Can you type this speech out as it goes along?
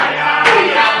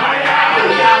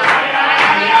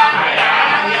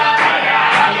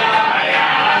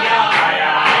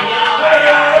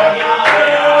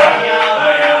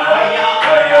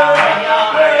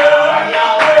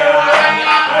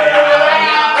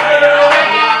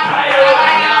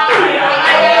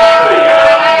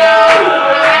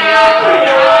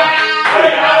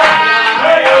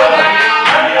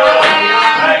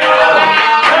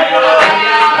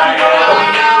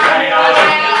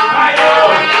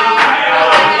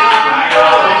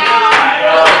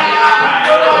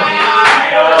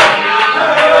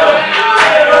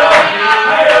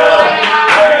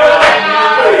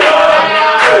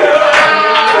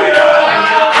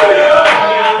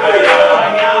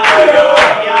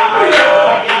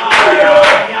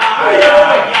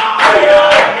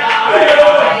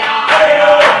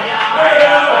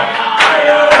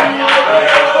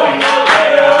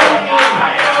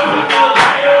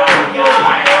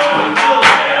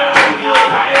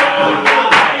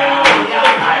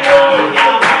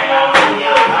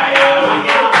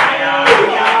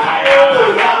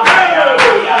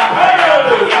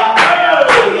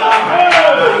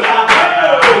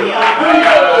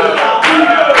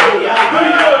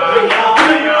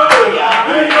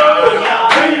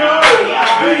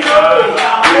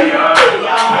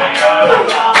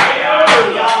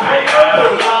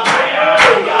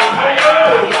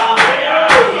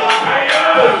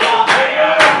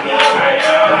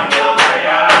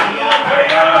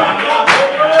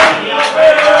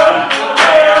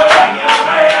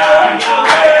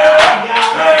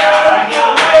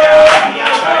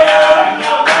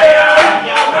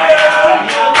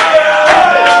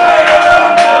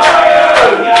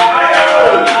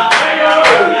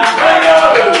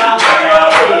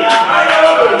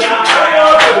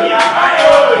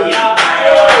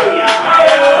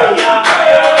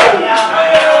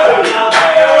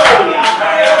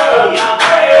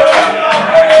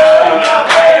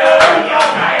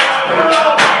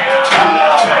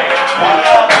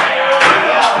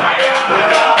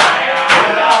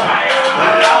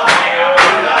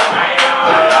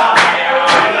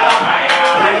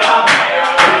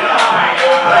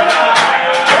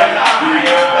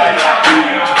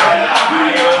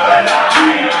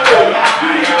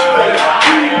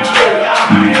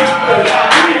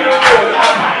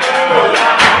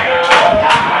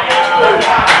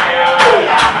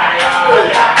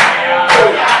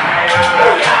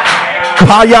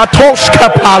Payatos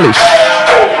Kapalis.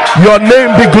 Your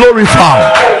name be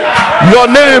glorified. Your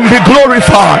name be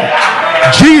glorified.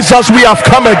 Jesus, we have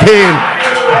come again.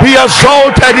 Be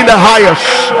exalted in the highest.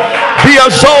 Be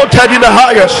exalted in the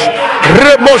highest.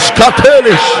 Remos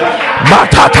Katelis.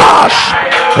 Matatash.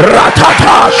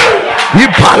 Ratatash.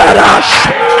 Impalarash.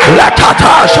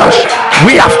 Latatashas.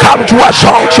 We have come to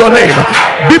exalt your name.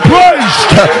 Be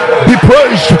praised. Be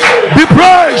praised. Be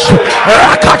praised.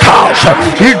 Rakatash.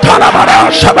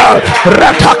 Intalabarash.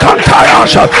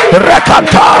 Retakantayash.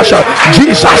 Rekantash.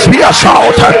 Jesus be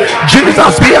exalted.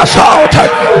 Jesus be exalted.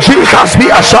 Jesus be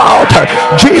exalted.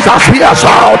 Jesus be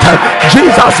exalted.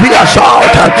 Jesus be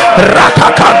exalted.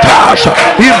 Ratakantash.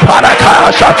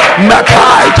 Imparakash.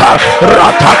 Makaita.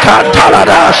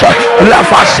 Ratakantalash.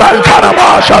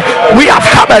 Lefasantarabash. We have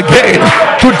come again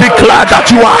to declare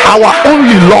that you are our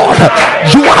only Lord.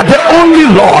 You are the only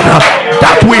Lord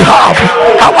that we have.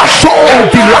 Our soul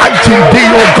delights in thee,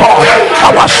 O God.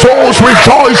 Our souls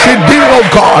rejoice in thee, O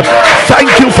God. Thank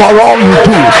you for all you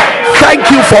do. Thank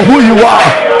you for who you are.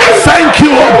 Thank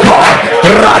you, O God.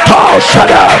 Rata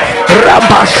Shada,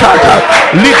 Rambasata,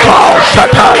 Lika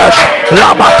Shatalas,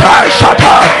 Lamatai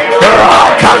Shata,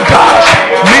 Rakantas,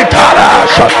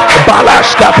 Mitalas,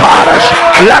 Balasta Paras,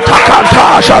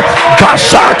 Latakantas,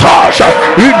 Basatas,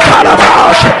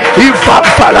 Intalabas,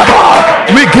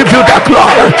 Infamfalaba. We give you the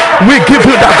glory. We give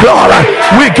you the glory.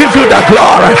 We give you the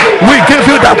glory. We give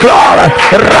you the glory.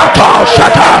 Rata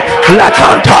Shata,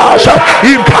 Lakantas,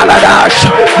 Impaladas,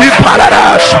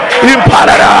 Impaladas,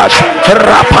 Impaladas,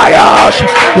 Rapayas,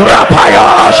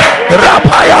 Rapayas,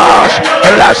 Rapayas,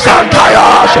 La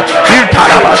Santayas,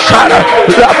 Intalabasana,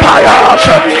 Rapayas,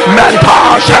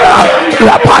 Mentas,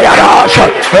 Rapayadas,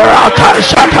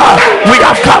 Rakashata. We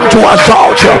have come to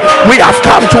exalt you. We have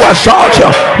come to exalt you.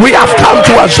 We have come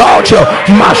to exalt you.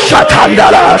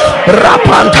 Mashatandala,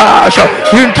 Rapantas,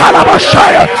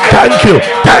 Intalabashaya. Thank you,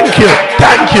 thank you,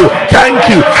 thank you, thank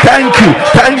you, thank you,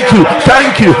 thank you,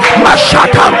 thank you.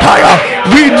 Mashatantaya.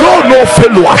 We know no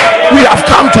failure. We have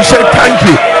come to say thank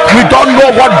you. We don't know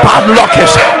what bad luck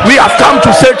is. We have come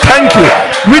to say thank you.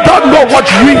 We don't know what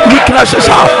weaknesses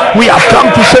are. We have come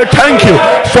to say thank you.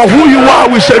 For who you are,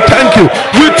 we say thank you.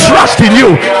 We trust in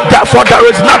you. Therefore, there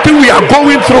is nothing we are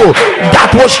going through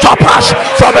that will stop us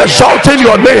from exalting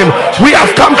your name. We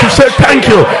have come to say thank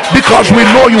you because we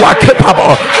know you are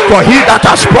capable. For he that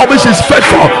has promised is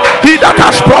faithful. He that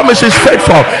has promised is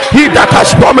faithful. He that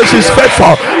has promised is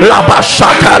faithful.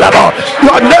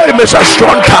 Your name is a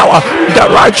strong tower. The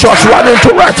righteous run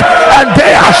into it and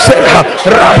they are saved.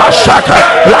 Rabashata,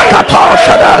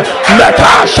 Lakatashada,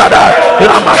 Metashada,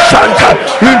 Lamashanta,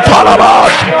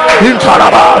 Intalabash,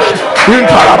 Intalabash,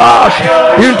 Intalabash,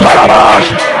 Intalabash,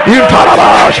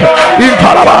 Intalabash,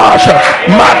 Intalabash,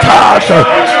 Matash,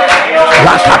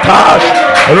 Rakatash,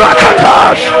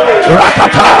 Rakatash,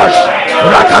 Rakatash,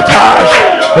 Rakatash,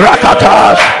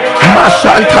 Rakatash,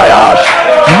 Masantayash,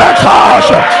 Matash,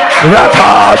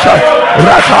 Ratash,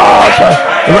 Ratash,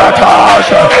 Ratash,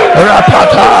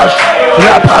 Rapatash,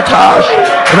 Rapatash,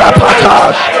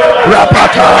 Rapatash,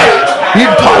 Rapatash,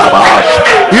 Intalabash,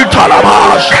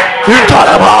 Intalabash,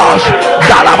 Intalabash,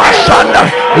 Dalabashanda,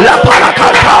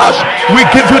 Lapalakantash. We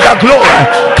give you the glory.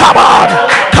 Come on,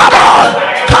 come on,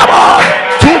 come on.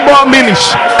 2 more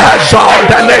minutes. Exalt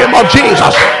the name of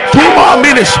Jesus. 2 more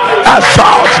minutes.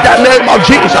 Exalt the name of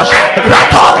Jesus.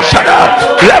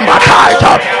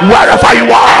 Wherever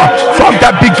you are, from the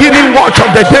beginning watch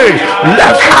of the day,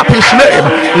 lift up his name,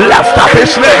 lift up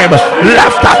his name,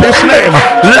 lift up his name,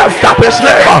 lift up his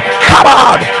name. Come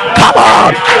on, come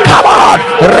on, come on.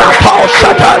 Rapal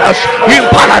Shatalas,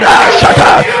 Impalada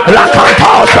Shata,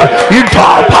 Lakantas,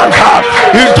 Interpanta,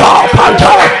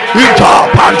 Interpanta,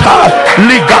 Interpanta,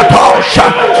 Ligatosha,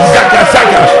 Zaga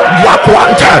Zaga,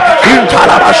 Wakwanta,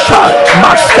 Intalabasha,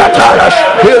 Maskatalas,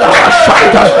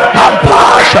 Ilabashanta,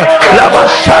 Ampasha,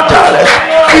 Lavashatalas,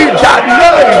 in the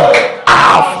name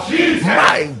of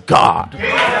my God.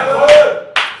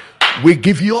 We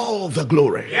give you all the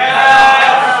glory.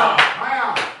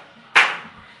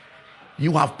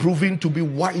 You have proven to be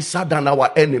wiser than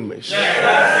our enemies.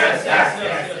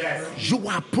 You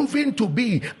are proven to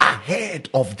be ahead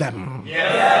of them.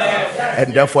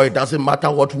 And therefore it doesn't matter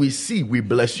what we see, we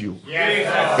bless you.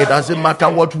 It doesn't matter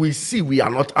what we see, we are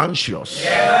not anxious.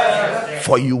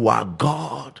 For you are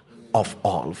God of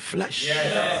all flesh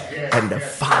and the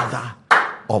Father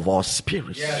of all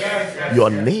spirits.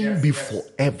 Your name be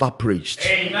forever praised.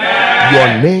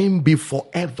 Your name be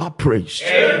forever praised.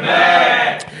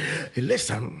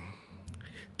 Listen,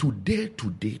 today,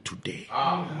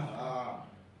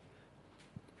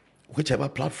 whichever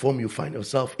platform you find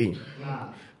yourself in,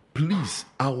 please,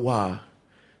 our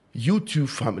YouTube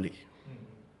family.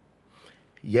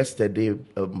 Yesterday,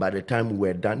 by the time we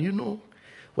were done,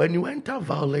 when you enter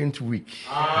violent week,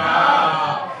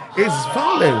 it's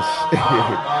violence.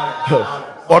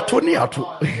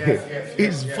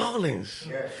 It's violence.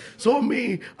 So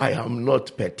I am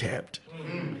not perturbed.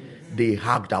 They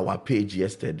hacked our page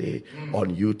yesterday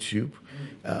on YouTube.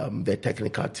 The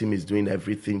technical team is doing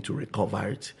everything to recover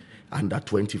it under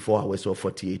 24 hours or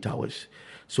 48 hours.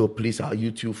 So please, our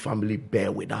YouTube family,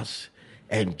 bear with us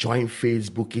and join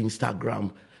Facebook,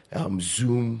 Instagram,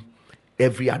 Zoom,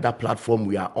 every other platform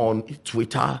we are on,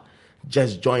 Twitter.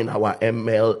 Just join our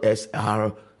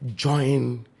MLSR.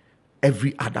 Join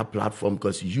every other platform,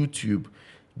 because YouTube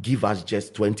give us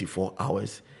just 24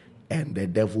 hours and the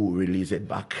devil will release it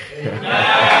back.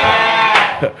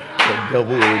 The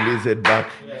devil will release it back.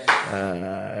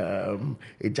 But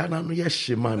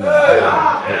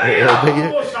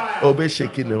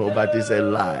it's a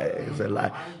lie. It's a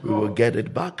lie. We will get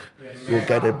it back. We'll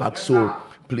get it back. So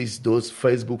please, those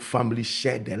Facebook families,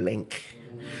 share the link.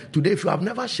 Today, if you have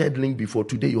never shared link before,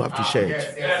 today you have to share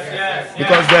it.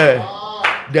 Because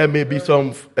there may be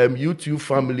some YouTube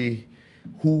family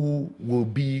who will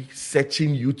be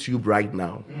searching YouTube right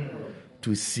now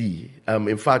to see.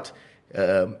 In fact,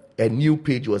 a new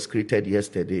page was created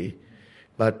yesterday,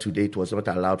 but today it was not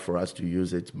allowed for us to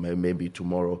use it. Maybe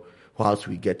tomorrow, whilst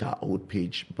we get our old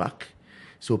page back.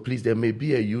 So please, there may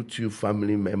be a YouTube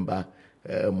family member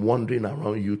wandering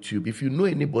around YouTube. If you know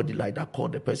anybody like that, call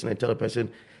the person and tell the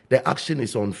person the action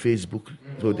is on Facebook.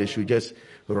 So they should just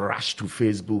rush to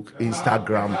Facebook,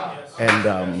 Instagram, and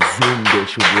Zoom. They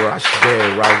should rush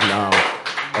there right now.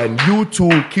 And you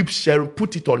too, keep sharing.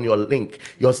 Put it on your link,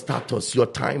 your status, your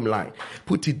timeline.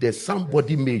 Put it there.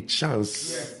 Somebody may chance.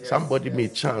 Somebody may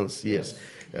chance. Yes.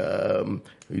 Our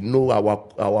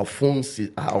phones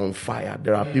are on fire.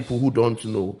 There are people who don't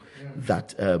know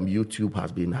that YouTube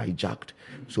has been hijacked.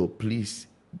 So please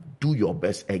do your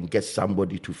best and get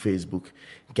somebody to Facebook,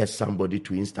 get somebody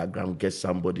to Instagram, get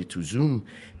somebody to Zoom,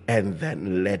 and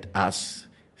then let us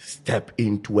step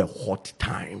into a hot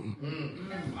time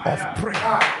of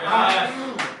prayer.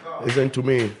 Listen to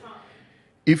me.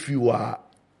 If you are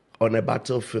on a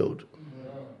battlefield,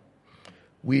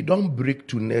 we don't break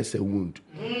to nurse a wound.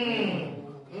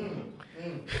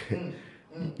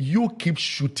 You keep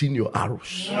shooting your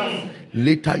arrows.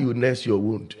 Later you nurse your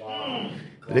wound.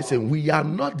 Listen, we are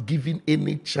not giving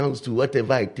any chance to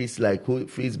whatever it is, like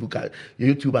Facebook,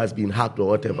 YouTube has been hacked or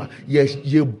whatever. Yes,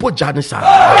 you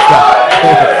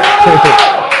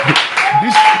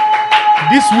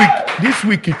this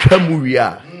week it came we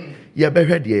are.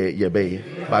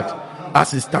 But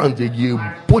as it stands, you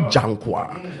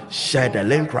share the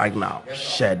link right now.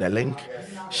 Share the link.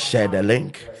 Share the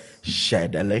link. Share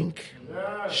the link.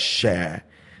 Share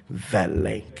the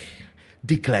link.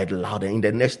 Declare it louder. In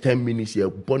the next 10 minutes, you're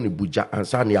born in Buja and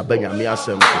Sani Abenyami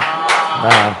Assembly.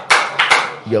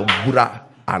 You're Bura,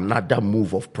 another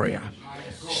move of prayer.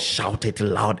 Shout it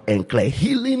loud and clear.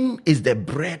 Healing is the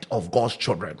bread of God's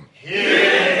children. Healing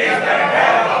is the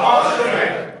bread of God's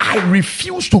children. I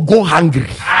refuse to go hungry.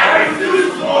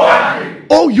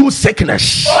 Oh, you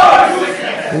sickness.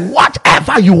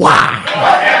 Whatever you are,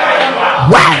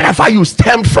 wherever you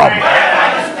stem from,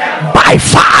 by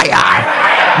fire.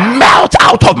 Melt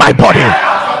out of my body.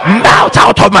 Melt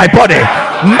out of my body.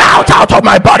 Melt out of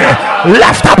my body.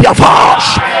 Lift up your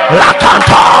voice. La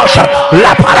cantosh.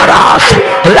 La paradosh.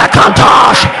 La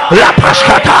cantosh. La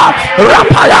paskata.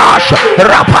 Rapayash.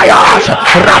 Rapayash.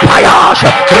 Rapayash.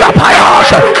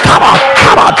 Rapayash. Come on.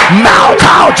 Come on. Melt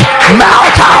out.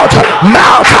 Melt out.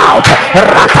 Melt out.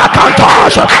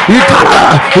 Ratakantosh.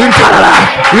 Intalala. Intalala.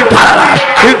 Intalala.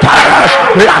 Intalala.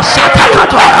 La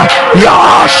satakata.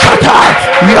 Yashata.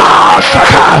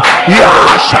 Yashata,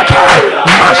 Yashata,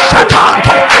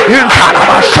 Masatanto,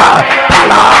 Intanabasha,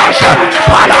 Palasha,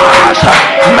 Palasha,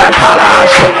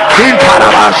 Metalasha,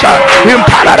 Intanabasha,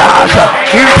 Impaladasha,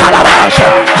 Intanabasha,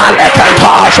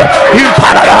 Aletantasha,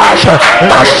 Impaladasha,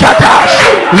 Masatas,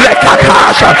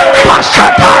 Lekatasha,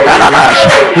 Pasatanash,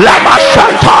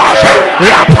 Lamasantasha,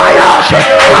 Lapayasha,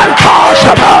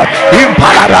 Antashaba,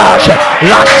 Impaladasha,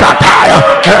 Lasataya,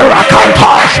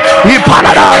 Rakantas,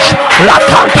 Impaladash,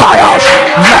 Lakantayas,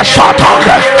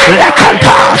 Mesotongas,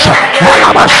 Lekantas,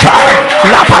 Elamasha,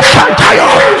 Lapasantayo,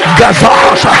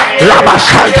 Gazos,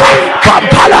 Labasanta,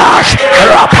 Pampalas,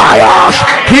 Rapayas.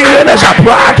 Healing is a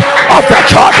bread of the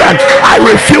children. I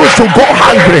refuse to go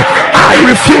hungry. I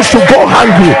refuse to go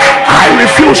hungry. I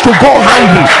refuse to go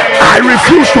hungry. I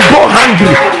refuse to go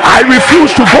hungry. I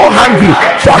refuse to go hungry.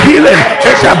 For healing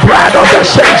is the bread of the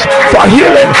saints. For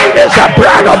healing is the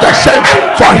bread of the saints.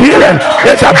 For healing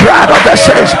is the bread of the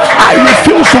saints. I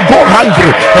refuse to go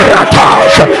hungry.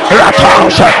 Ratash,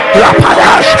 ratash,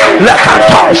 rapadash,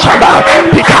 lekatash,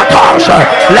 pikatash,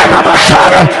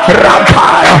 lekabashara,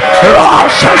 rampire,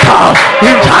 rashata,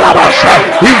 intalabash,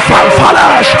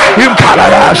 infalfalash,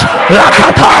 impaladash,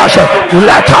 lakatash,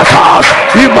 letatash,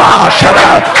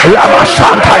 imashara,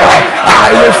 lamashantaya.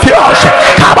 I refuse.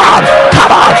 Come on,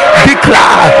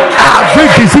 declare every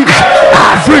disease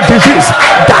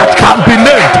that can be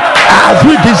named,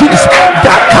 every disease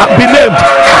that can be named.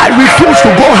 I refuse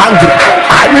to go hungry.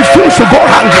 I refuse to go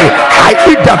hungry. I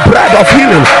eat the bread of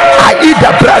healing. I eat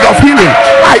the bread of healing.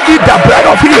 I eat the bread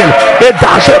of healing. It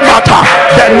doesn't matter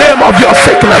the name of your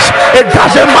sickness. It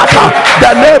doesn't matter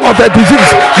the name of the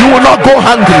disease. You will not go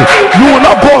hungry. You will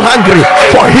not go hungry.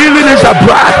 For healing is the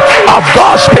bread of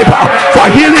God's people. For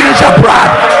healing is the bread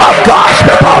of God's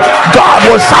people. God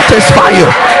will satisfy you.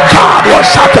 God will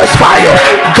satisfy you.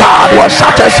 God will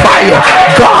satisfy you.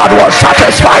 God will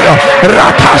satisfy you.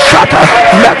 Ratashata,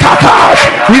 metatash,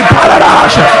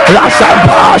 imparash,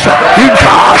 lasampash,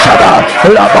 impashada,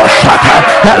 labashata,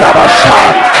 labashata,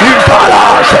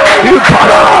 imparash,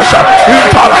 imparash,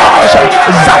 imparash,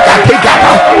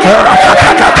 zakatigata,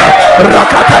 rakatakata,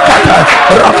 rakatakata,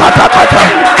 rakatakata,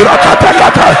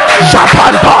 rakatakata,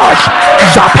 zapantash,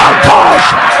 zapantash,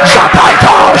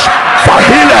 zapantash. For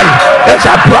healing is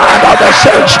a brand of the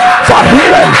saints. For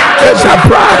healing is a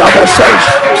brand of the saints.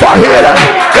 For healing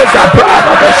is a brand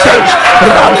of the saints.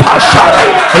 Rampashara,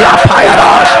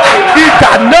 Lapayarash. In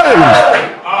the name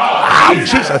of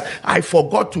Jesus. I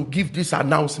forgot to give this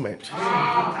announcement.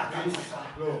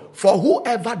 For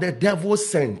whoever the devil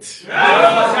sent,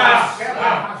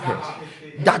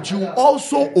 that you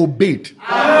also obeyed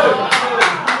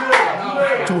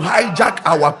to hijack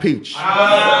our page.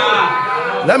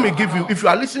 Let me give you, if you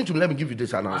are listening to me, let me give you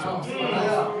this announcement.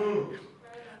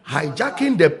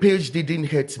 Hijacking the page didn't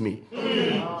hurt me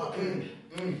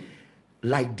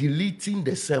like deleting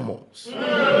the sermons,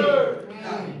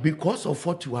 because of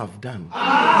what you have done.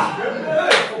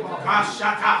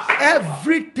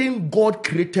 Everything God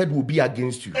created will be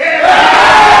against you.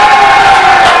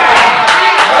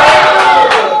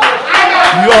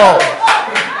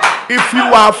 If you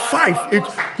are 5,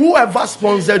 whoever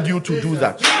sponsored you to do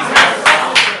that.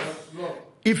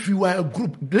 If you are a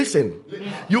group, listen,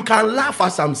 you can laugh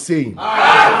as I'm saying,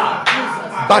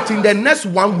 but in the next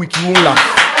 1 week you won't laugh.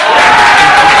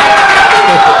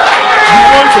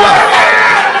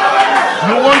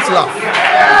 You won't laugh.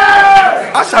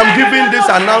 As I'm giving this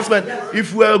announcement,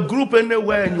 if you are a group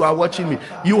anywhere and you are watching me,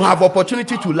 you have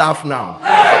opportunity to laugh now,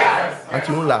 but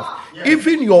you won't laugh.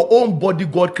 Even your own body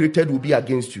God created will be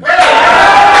against you.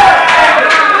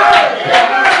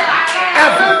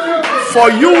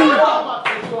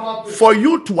 For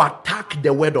you to attack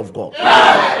the word of God.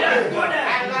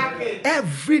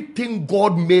 Everything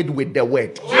God made with the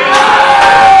word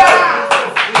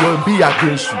will be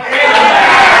against you.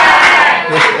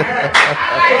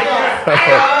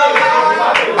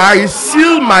 I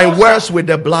seal my words with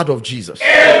the blood of Jesus.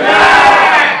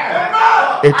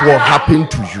 It will happen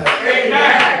to you.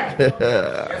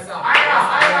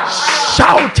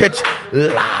 Shout it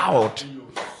loud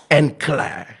and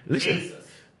clear. Listen.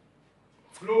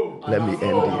 Let me end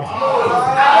here.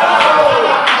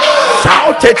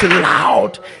 Shout it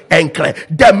loud and clear.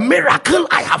 The miracle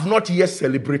I have not yet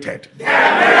celebrated. The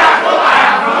miracle I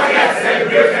have not yet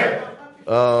celebrated.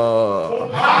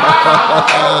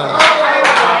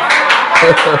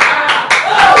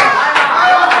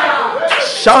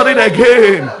 Shout it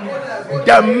again.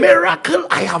 The miracle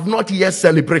I have not yet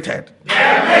celebrated. The miracle I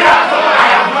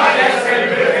have not yet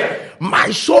celebrated. My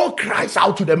soul cries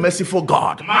out to the merciful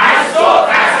God. My soul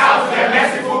cries out to the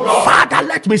merciful God. Father,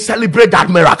 let me celebrate that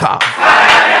miracle.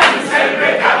 Father, let me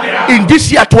celebrate that miracle. In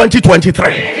this year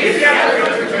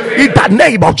 2023. In the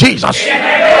name of Jesus. In the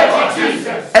name of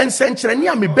Jesus. And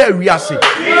Sentrenia me bear riasi.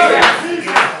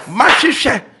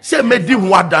 Machishe say medi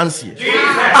ho dance.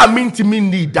 I mean to me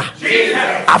neither.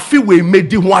 I feel we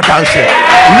made ho dance.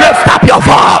 Lift up your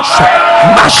voice.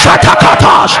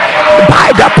 Mashatakatash, by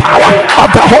the power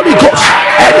of the Holy Ghost.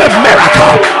 Any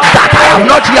miracle that I have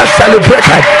not yet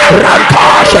celebrated.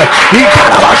 Rantash,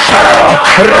 Ikarabashara,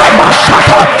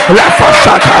 Ramashata,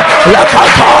 Lafashata,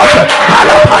 Lakantash,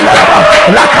 Halapanaba,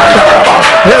 Lakandaraba,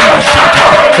 Lemashata,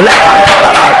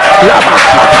 Lakantaraba,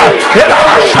 Lamashata,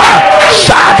 Lamashata,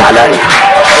 Shadale,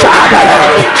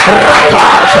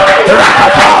 Rakash,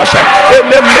 Rakatash,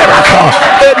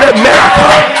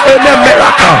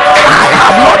 I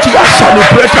have not yet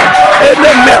celebrated.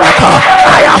 Any miracle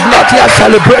I have not yet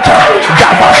celebrated.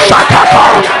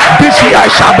 This year I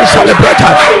shall be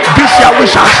celebrated. This year we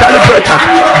shall celebrate it.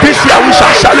 This year we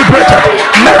shall celebrate it.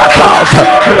 Miracles,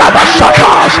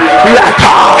 Rabashatas,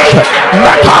 letters,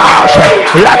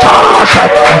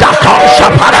 Dakar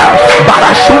Shapara,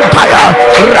 Barasuntaya,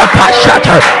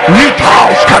 Rapashata,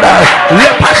 Litauskada,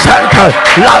 Lepasanta,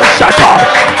 Lausata,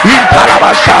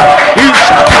 Intarabasha,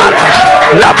 Insataras,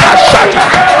 Lapashata,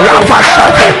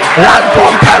 Lapashata,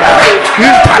 Lantompara,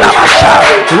 Intarabasha,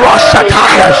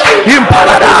 Rosatanas,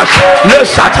 Imparadas,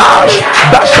 Lesatas,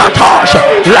 Basatas,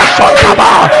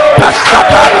 Lasotaba,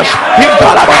 Pastatas,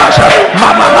 Impalabas,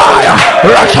 Mamamaya,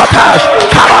 Rasatas,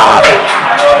 Kabab,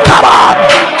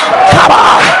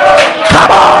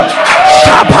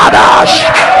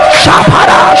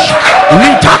 Shapadas,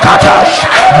 Litakatas,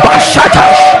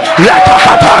 Basatas,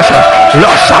 Latakatas,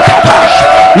 Losatatas,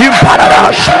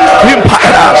 Imparadas,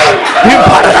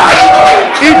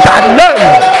 in the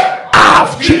name of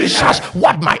Jesus.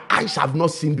 What my eyes have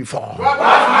not seen before,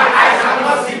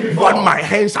 what my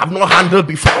hands have not handled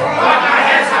before,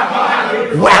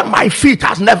 where my feet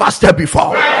has never stepped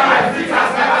before.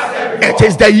 It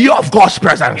is the year of God's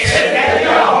presence.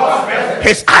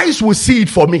 His eyes will see it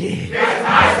for me.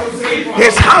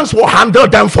 His hands will handle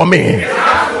them for me.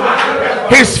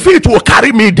 His feet will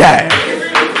carry me there.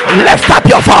 Lift up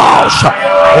your voice.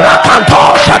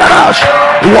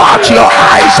 What your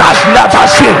eyes has never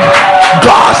seen,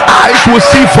 God's eyes will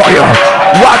see for you.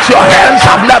 What your hands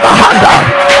have never handled,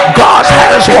 God's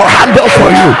hands will handle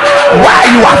for you. Where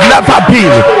you have never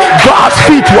been, God's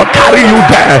feet will carry you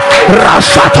there.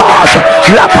 Rasatas,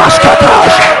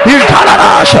 Lapaskatas,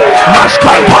 Intalaras,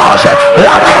 Maskalpas,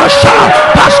 Larasha,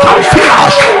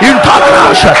 Paskalfias,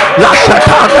 Intalaras,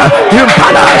 Lasatana,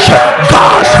 Impalas.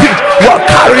 God's feet will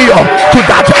carry you to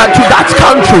that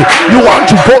country you want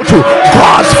to go to.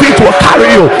 God's feet will carry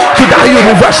you to that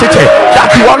university that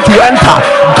you want to enter.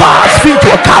 God's feet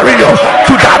will carry you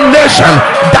to that nation,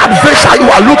 that visa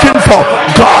you are looking for.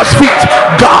 God's feet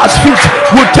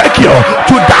will take you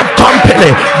to that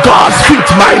company. God's feet,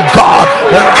 my God.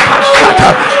 Rapashata,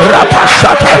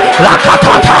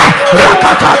 Rakatata,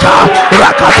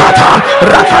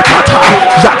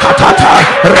 Zakatata,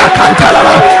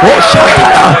 Rakantala,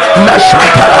 Oshantara,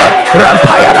 Meshantara,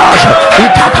 Rampayadas,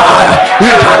 Itataya,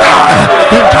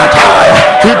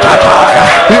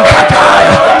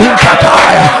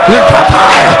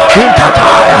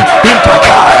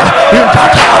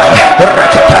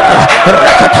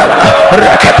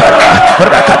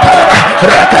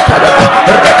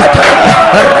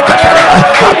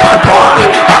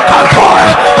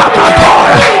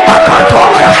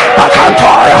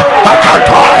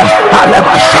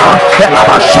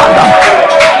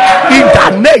 in the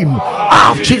name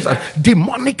of Jesus.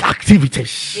 Demonic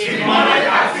activities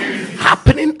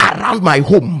happening around my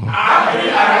home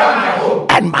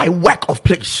and my work of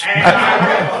place,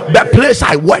 the place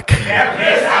I work,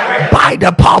 by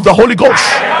the power of the Holy Ghost,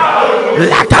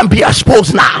 let them be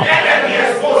exposed now.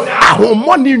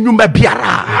 Ahomoni nyume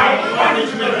biara,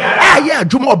 eye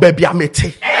jumo baby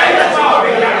amete,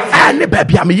 ene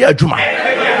baby amiye juma,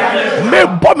 me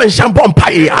bomb and shambom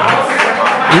paya.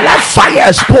 Let fire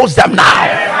expose them now.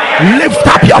 Lift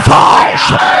up your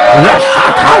voice.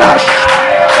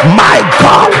 My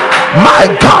God,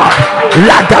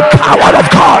 let the power of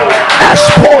God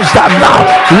expose them now.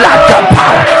 Let the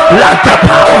power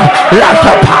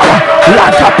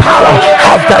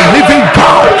of the living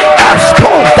God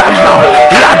expose them now.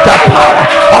 Let the power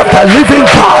of the living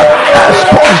God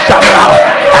expose them now.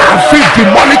 Every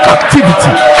demonic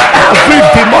activity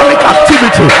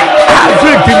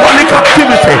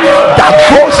that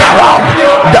goes around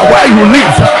the way you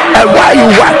live and where you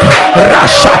work,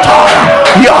 Rashatara,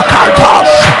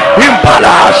 Yakantas,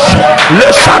 Impalas,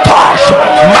 Lesatas,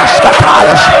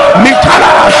 Maskatalas,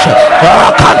 Mitalas,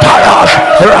 Rakantayas,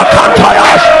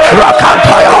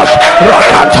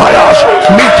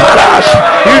 Mitalas,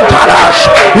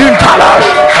 Intalas.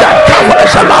 The devil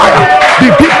is a liar. The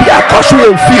people cause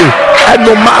will feel, and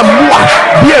no mamma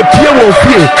be a peer will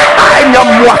feel. I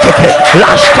am Mwakete,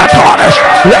 Last Cataras,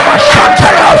 let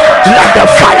the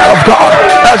fire of God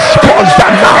expose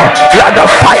them now. Let the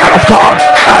fire of God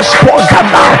expose them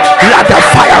now. Let the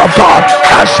fire of God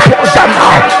expose them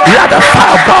now. Let the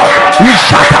fire of God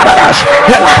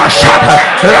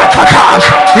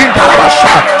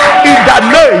in the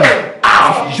name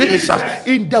of Jesus.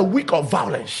 In the week of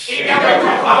violence.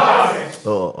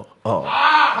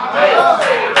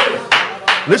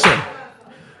 Listen,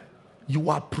 you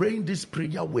are praying this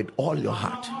prayer with all your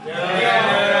heart.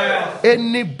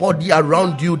 Anybody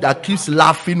around you that keeps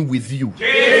laughing with you,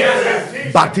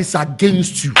 but is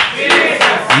against you,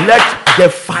 let the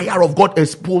fire of God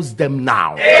expose them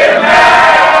now.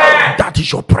 That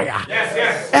is your prayer.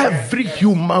 Every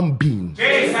human being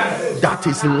that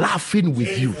is laughing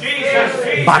with you,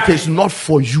 but is not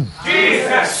for you,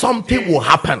 something will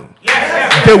happen.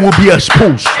 They will be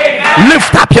exposed.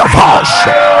 Lift up your voice.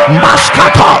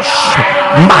 Maskatos,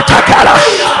 Matakaras,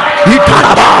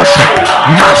 Itarabas,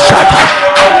 Masatas,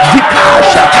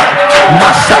 Vikash,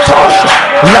 Masatos,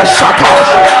 Lesatos,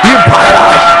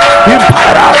 Imparas,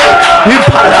 Imparas,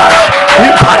 Imparas,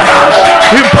 Imparas,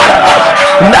 Imparas,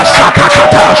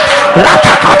 Lesakatas,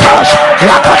 Latakatas,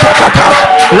 Latakatas,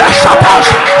 Lesatas.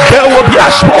 They will be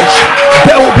exposed.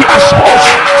 They will be exposed.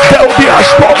 They will be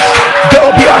exposed. They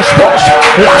will be exposed.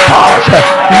 Latas,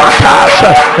 Matas,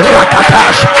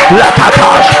 Rakatas,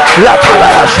 Latatas,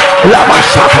 Latalas,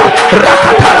 Lamasata,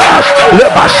 Rakataras,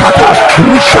 Lebasata,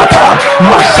 Rushata,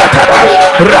 Masataras,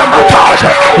 Ramatas,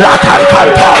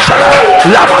 Latankantas,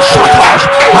 Lamasatas,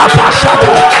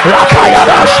 Apasata,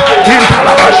 Latayaras,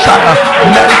 Intalabasata,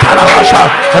 Mentalabasa,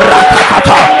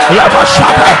 Ratakata,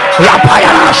 Labasata,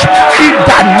 Lapayaras, in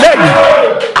the name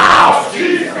of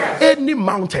any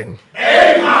mountain.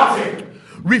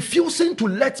 Refusing to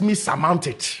let me surmount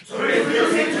it.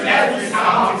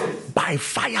 By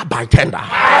fire, by tender.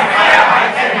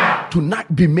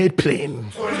 Tonight be made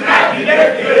plain.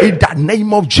 In the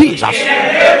name of Jesus.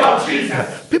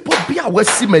 People be aware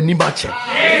see many much.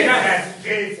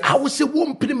 I will say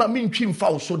one prima mean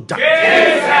so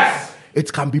that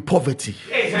it can be poverty.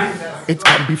 It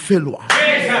can be failure.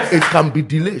 It can be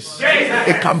delays.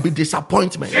 It can be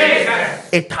disappointment.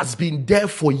 It has been there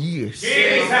for years.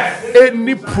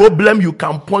 Any problem you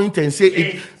can point and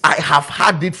say, I have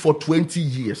had it for 20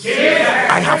 years.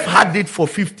 I have had it for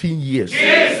 15 years.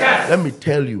 Let me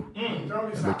tell you.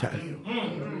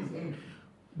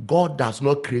 God does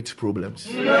not create problems.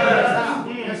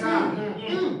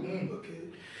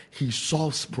 He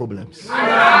solves problems.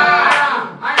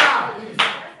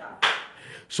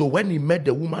 So when he met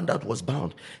the woman that was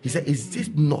bound, he said, is this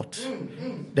not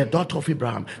the daughter of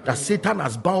Abraham that Satan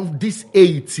has bound this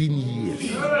 18 years?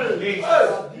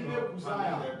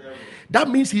 That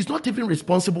means he's not even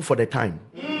responsible for the time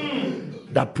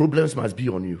that problems must be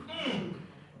on you.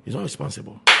 He's not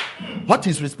responsible. What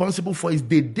he's responsible for is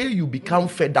the day you become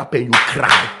fed up and you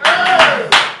cry,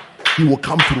 he will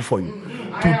come through for you.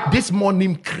 To this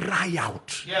morning, cry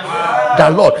out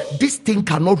that, Lord, this thing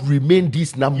cannot remain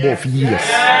this number of years.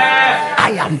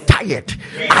 I am tired.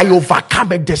 I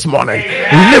overcome it this morning.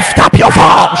 Lift up your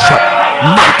voice.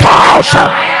 Matos,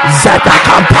 Zeta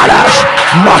Camparas,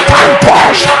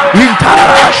 Matantos,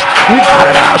 Interas,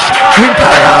 Interas,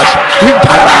 Interas,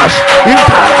 Interas,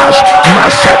 Interas,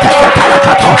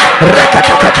 Masetekatakato,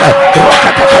 Rekatakata,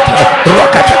 Rokatakata,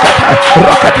 Rokatakata,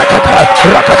 Rokatakata,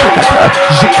 Rokatakata,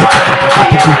 Zikatakata,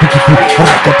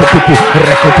 Rakatukutu,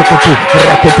 Rakatukutu,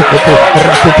 Rakatukutu,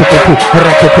 Rakatukutu,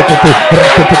 Rakatukutu,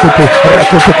 Rakatukutu,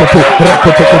 Rakatukutu,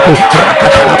 Rakatukutu,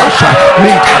 Rakatalabasha,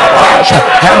 Mintalabasha,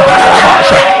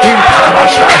 Emparabasha,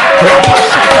 Intalabasha,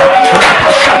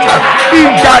 Rapasata,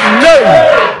 in the name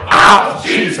of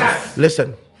Jesus.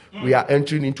 Listen, we are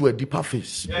entering into a deeper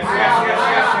phase.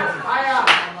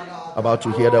 About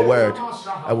to hear the word,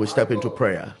 I will step into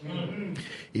prayer.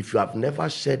 If you have never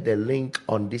shared the link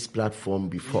on this platform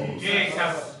before,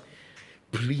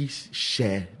 please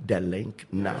share the link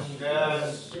now.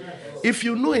 If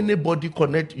you know anybody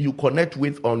you connect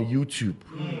with on YouTube,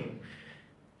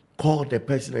 call the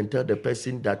person and tell the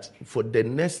person that for the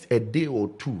next a day or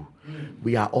two,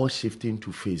 we are all shifting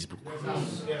to Facebook,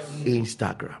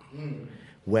 Instagram.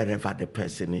 Wherever the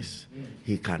person is,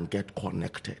 he can get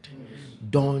connected.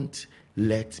 Don't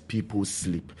let people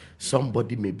sleep.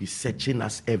 Somebody may be searching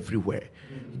us everywhere.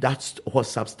 That's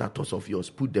WhatsApp status of yours.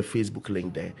 Put the Facebook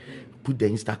link there. Put the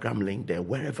Instagram link there.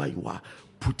 Wherever you are,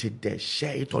 put it there.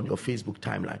 Share it on your Facebook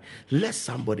timeline. Let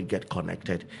somebody get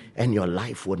connected, and your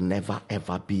life will never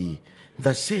ever be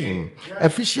the same.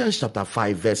 Ephesians chapter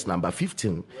 5 verse number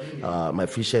 15.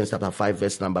 Ephesians chapter 5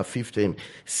 verse number 15.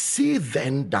 See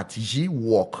then that ye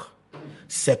walk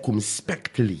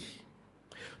circumspectly,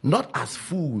 not as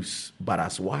fools, but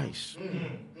as wise.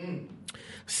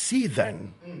 See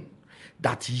then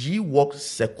that ye walk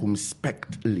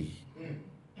circumspectly.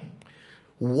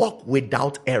 Walk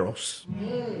without errors.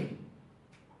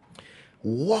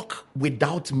 Walk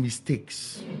without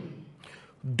mistakes.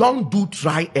 Don't do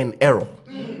try and error.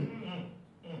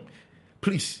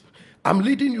 Please, I'm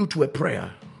leading you to a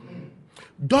prayer.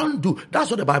 Don't do. That's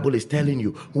what the Bible is telling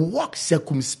you. Walk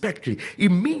circumspectly. It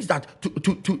means that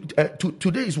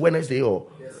today is Wednesday, or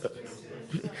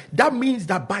that means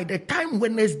that by the time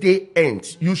Wednesday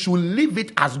ends, you should leave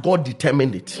it as God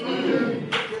determined it.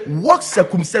 Walk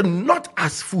circumspectly, not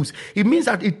as fools. It means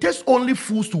that it takes only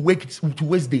fools to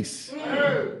waste days,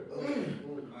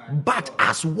 but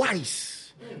as wise.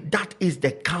 That is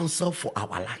the counsel for our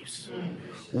lives.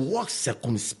 Walk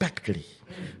circumspectly.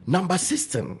 Number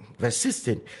 16, verse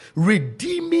 16,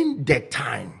 redeeming the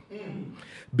time,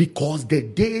 because the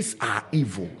days are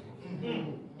evil.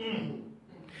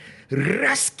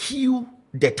 Rescue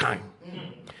the time.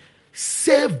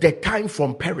 Save the time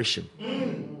from perishing.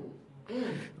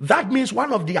 That means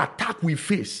one of the attacks we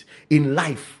face in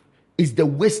life is the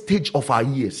wastage of our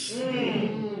years.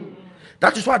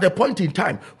 That is why at the point in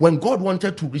time when God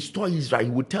wanted to restore Israel,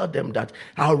 he would tell them that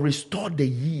I'll restore the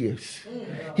years.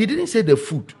 He didn't say the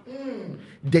food.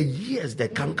 The years, the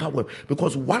cankerworm.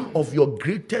 Because one of your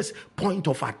greatest point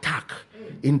of attack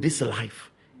in this life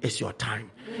is your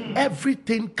time.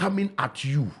 Everything coming at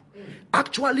you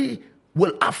actually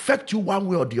will affect you one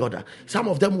way or the other. Some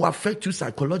of them will affect you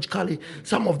psychologically.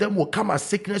 Some of them will come as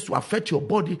sickness to affect your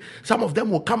body. Some of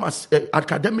them will come as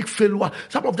academic failure.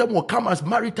 Some of them will come as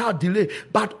marital delay.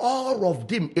 But all of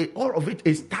it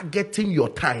is targeting your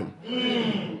time.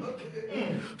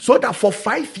 So that for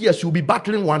 5 years you'll be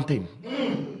battling one thing.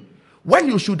 When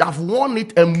you should have won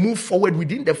it and moved forward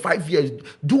within the 5 years,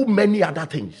 do many other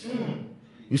things.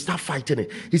 You start fighting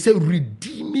it. He said,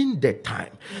 redeeming the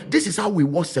time. This is how we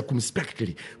walk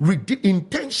circumspectly.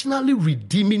 Intentionally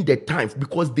redeeming the time,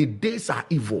 because the days are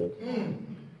evil.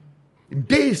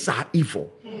 Days are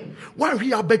evil. One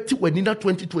reality when in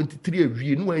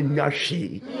 2023, no one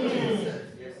yashi.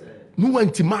 No one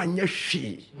timanya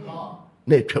she.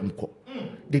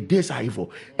 The days are evil.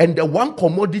 And the one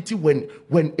commodity when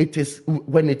it is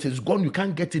gone, you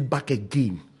can't get it back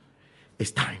again.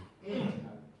 It's time.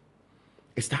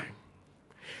 It's time.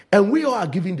 And we all are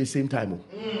giving the same time.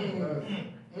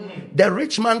 The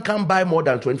rich man can't buy more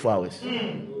than 24 hours.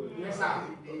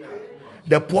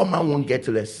 The poor man won't get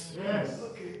less.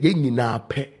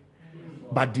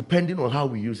 But depending on how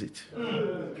we use it,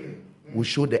 will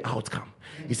show the outcome.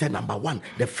 He said, number 1,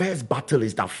 the first battle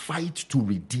is the fight to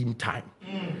redeem time.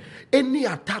 Any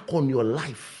attack on your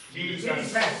life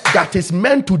that is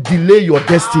meant to delay your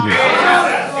destiny,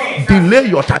 delay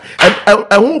your time.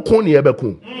 And who can you ever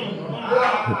come?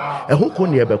 And who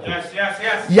can you ever come?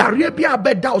 Yarabia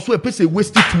bed down so a person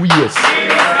wasted 2 years.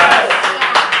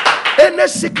 Any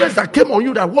sickness that came on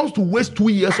you that wants to waste 2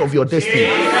 years of your destiny.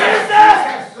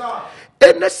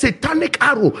 Any satanic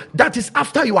arrow that is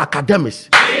after your academics,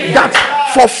 that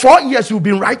for 4 years you've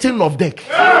been writing off deck.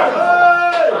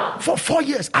 For 4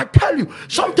 years, I tell you,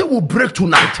 something will break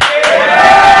tonight.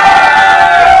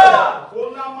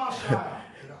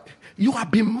 You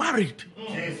have been married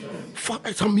for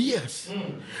some years,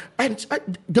 and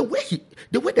the way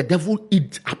the devil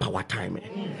eats up our time,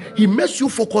 he makes you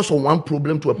focus on one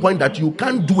problem to a point that you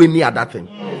can't do any other thing.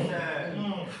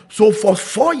 So for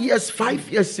 4 years,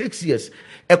 5 years, 6 years,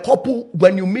 a couple,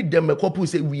 when you meet them, a couple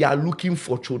say, we are looking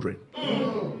for children.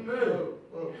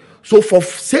 So for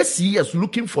 6 years,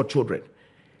 looking for children,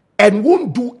 and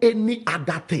won't do any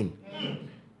other thing.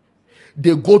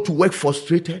 They go to work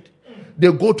frustrated.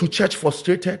 They go to church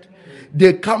frustrated.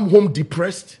 They come home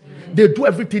depressed. They do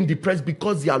everything depressed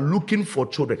because they are looking for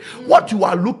children. What you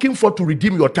are looking for to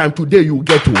redeem your time, today you will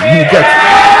get to. You will get.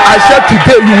 I said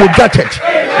today you will get it.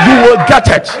 You will get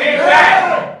it.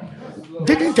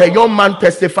 Didn't a young man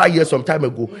testify here some time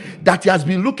ago that he has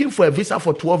been looking for a visa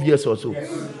for 12 years or so?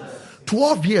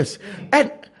 12 years.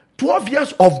 And 12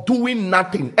 years of doing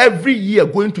nothing. Every year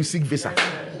going to seek visa.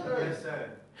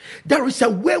 There is a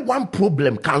way one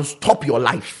problem can stop your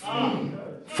life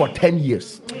for 10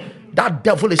 years. That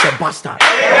devil is a bastard.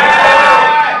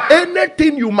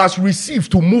 Anything you must receive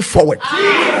to move forward,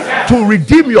 to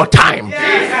redeem your time.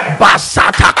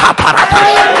 Basata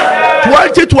kaparata.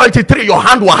 2023, your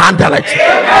hand will handle it.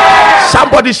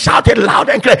 Somebody shouted loud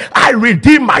and clear, I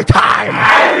redeem my time.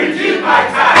 I redeem my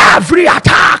time. Every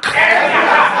attack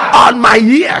on my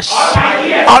years,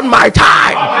 on my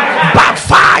time,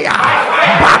 backfire,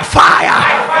 backfire,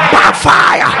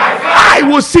 backfire. I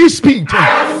will see speed.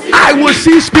 I will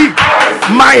see speed.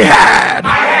 My head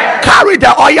carry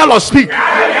the oil of speed.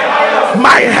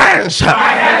 My hands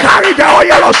carry the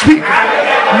oil of speed.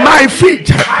 My feet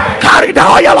carry the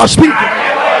oil of speed.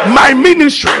 My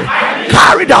ministry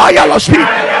carry the oil of speed.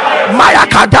 My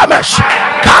academics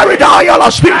carry the oil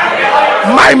of speed.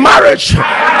 My marriage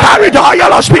carry the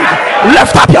oil of speed.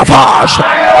 Lift up your voice.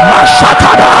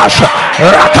 Masatadash,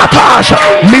 Rakatash,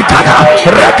 Mitada,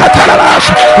 Rakatalash,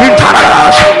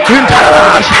 Intarash,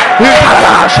 Intarash,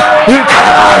 Intarash,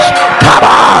 Intarash, come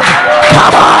on,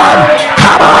 come on,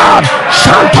 come on,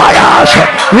 Shampayash,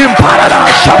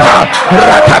 Imparash,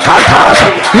 Rakatash,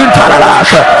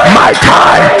 Intarash, my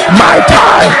time, my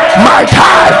time, my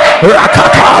time,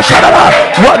 Rakatash,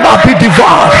 will not be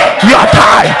devoured, your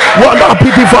time will not be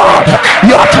devoured,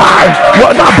 your time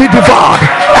will not be devoured.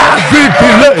 Every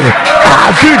delay,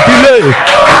 every delay,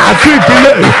 every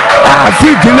delay,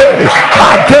 every delay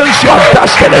against your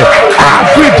destiny,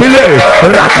 every delay,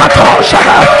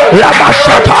 Rakatoshana,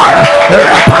 Ramashata,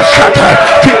 Rapashata,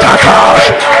 Titatash,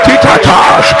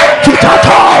 Titatash,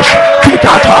 Titatash,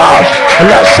 Titatash,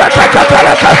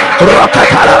 Lesatakatalaka,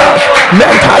 Rakatalash,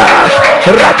 Mentalash,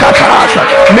 Rakatash,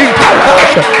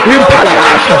 Mintalash,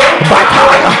 Impalash,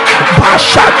 Batala,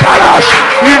 Bashatalash,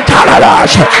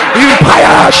 Intalash,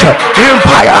 Impayash,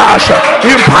 Impayash,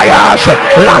 Impayash,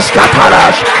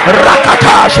 Laskatalash,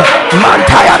 Rakatash,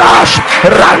 Mantayanash,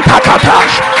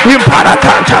 Rantatatash,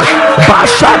 Imparatantash,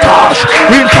 Bashatash,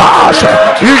 Intash,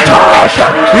 Intash,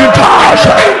 Intash,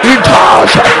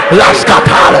 Intash,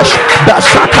 Laskatalash,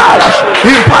 Basatalash,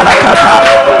 Imparakatash,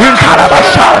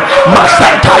 Intarabasha,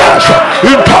 Masantalash,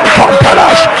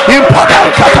 Intompalash,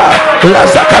 Imparankatash,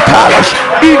 Lazakatalash,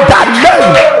 in the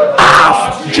name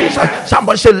of Jesus.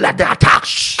 Somebody say, let the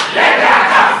attacks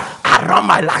around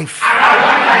my life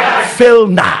fail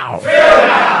now.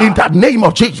 In the name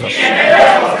of Jesus.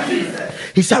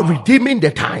 He said, redeeming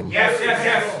the time,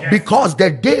 because the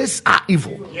days are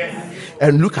evil.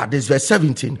 And look at this, verse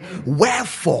 17.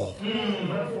 Wherefore,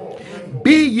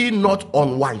 be ye not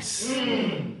unwise.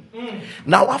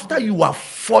 Now, after you have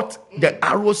fought the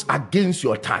arrows against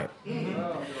your time,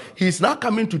 he's now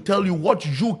coming to tell you what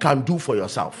you can do for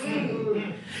yourself.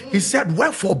 He said,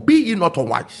 wherefore be ye not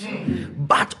unwise,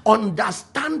 but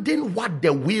understanding what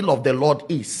the will of the Lord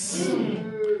is.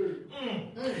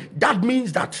 That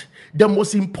means that the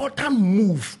most important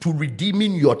move to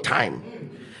redeeming your time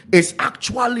is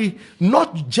actually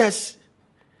not just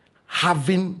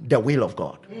having the will of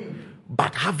God,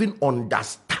 but having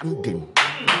understanding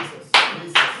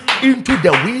into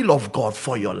the will of God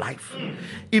for your life.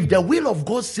 If the will of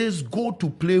God says go to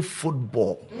play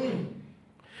football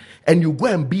and you go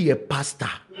and be a pastor,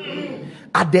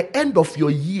 at the end of your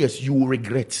years you will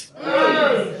regret.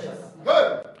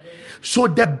 So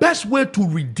the best way to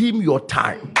redeem your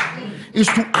time is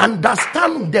to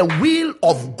understand the will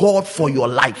of God for your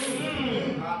life.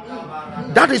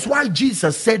 That is why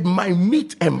Jesus said, my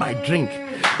meat and my drink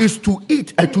is to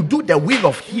eat and to do the will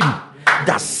of him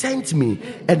that sent me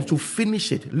and to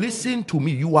finish it. Listen to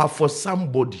me, you are for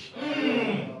somebody.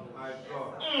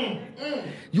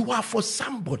 You are for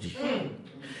somebody.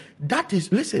 That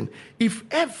is, listen, if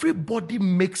everybody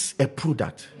makes a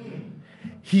product,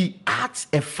 he adds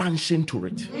a function to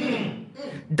it.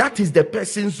 That is the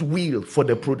person's will for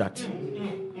the product.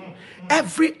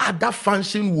 Every other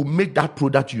function will make that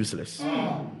product useless.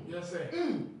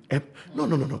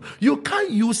 No. You can't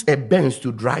use a bench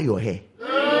to dry your hair.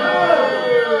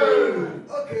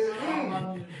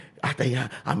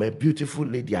 I'm a beautiful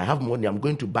lady, I have money, I'm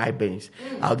going to buy bench.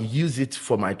 I'll use it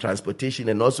for my transportation,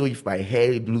 and also if my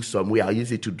hair looks some way, I'll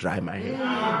use it to dry my hair.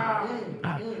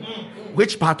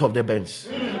 Which part of the bench?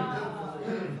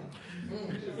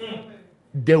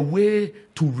 The way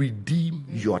to redeem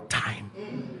your time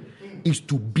is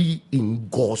to be in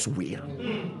God's will.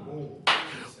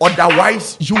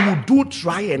 Otherwise, you will do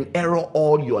try and error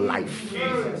all your life.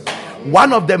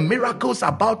 One of the miracles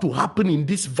about to happen in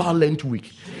this violent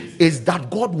week is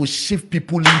that God will shift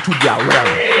people into their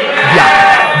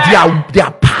realm,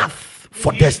 their path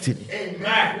for destiny.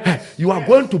 You are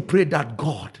going to pray that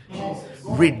God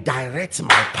redirect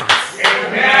my path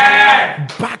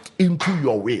back into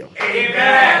your will.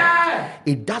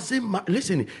 It doesn't matter.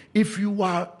 Listen, if you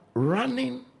are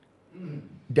running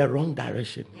the wrong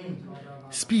direction,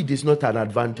 speed is not an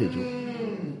advantage.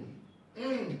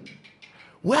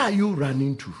 Where are you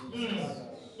running to?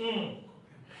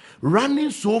 Running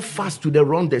so fast to the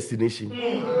wrong destination.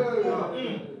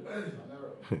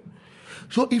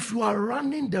 So if you are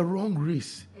running the wrong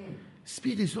race,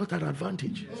 speed is not an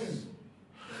advantage.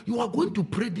 You are going to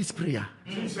pray this prayer.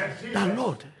 That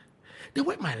Lord, the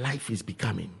way my life is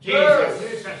becoming,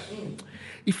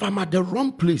 if I'm at the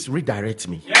wrong place, redirect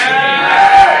me.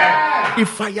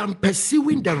 If I am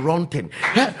pursuing the wrong thing,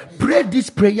 pray this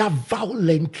prayer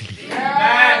violently.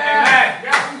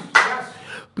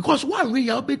 Because one way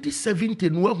I'll be this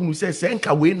 17 who says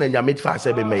Senka win and Yamit Fast.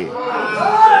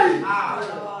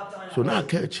 So now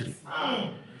catch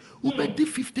Who be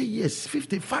 50 years,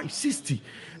 55, 60,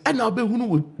 and I'll be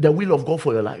with the will of God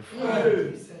for your life.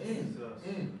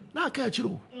 Now, catch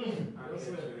you.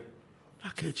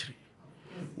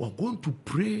 We're going to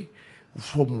pray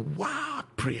from wild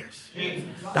prayers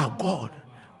that God,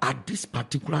 at this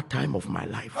particular time of my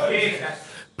life,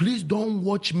 please don't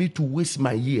watch me to waste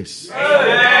my years.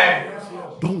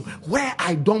 Where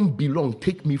I don't belong,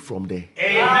 take me from there.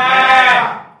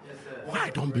 Where I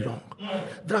don't belong.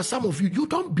 There are some of you, you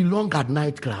don't belong at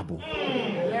nightclub.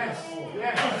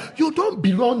 You don't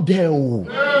belong there.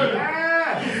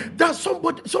 There's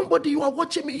somebody you are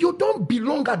watching me, you don't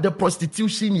belong at the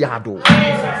prostitution yard.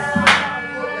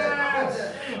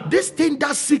 This thing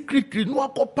that secretly no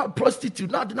prostitute,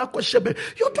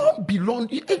 you don't belong.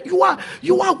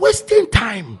 You are wasting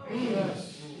time.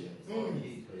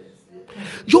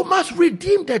 You must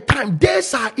redeem the time.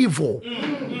 Days are evil.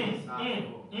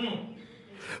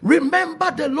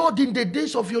 Remember the Lord in the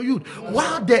days of your youth,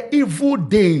 while the evil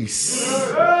days.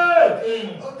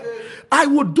 I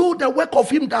will do the work of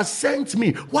him that sent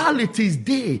me while it is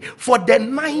day, for the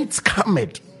night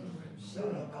cometh.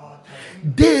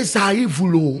 Days are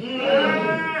evil.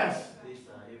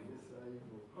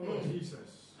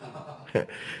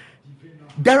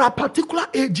 There are particular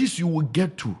ages you will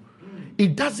get to.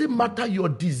 It doesn't matter your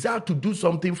desire to do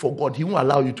something for God, he won't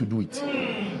allow you to do it.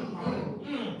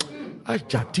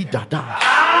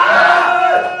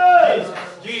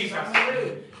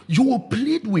 You will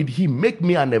plead with him, make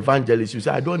me an evangelist. You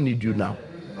say, I don't need you now.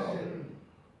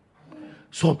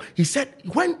 So he said,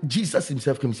 when Jesus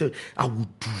himself came, he said, I will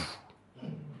do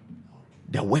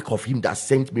the work of him that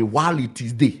sent me while it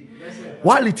is day.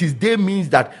 While it is day means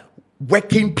that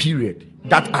working period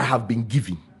that I have been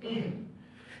given.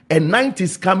 And night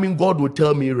is coming, God will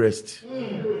tell me rest.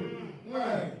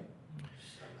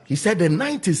 He said the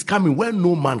night is coming when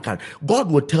no man can. God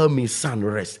will tell me, son,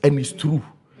 rest. And it's true.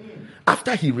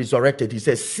 After he resurrected, he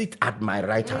says, sit at my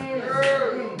right hand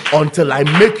until I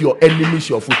make your enemies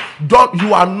your food.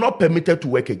 You are not permitted to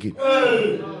work again.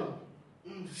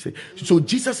 So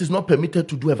Jesus is not permitted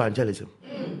to do evangelism.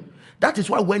 That is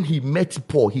why when he met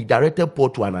Paul, he directed Paul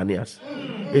to Ananias.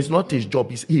 It's not his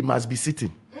job. He must be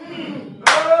sitting.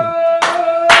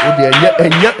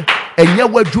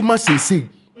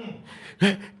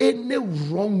 Any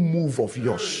wrong move of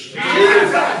yours,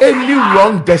 any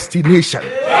wrong destination,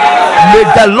 may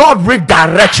the Lord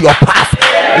redirect your path.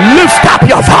 Lift up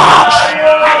your voice.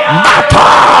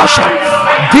 Matash,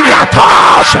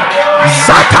 Dilatash,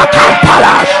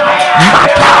 Zatakampalash,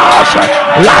 Matash,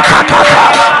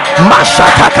 Lakatash,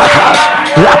 Masatakash,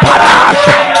 Laparash,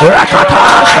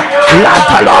 Rakatash,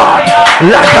 Lantalon,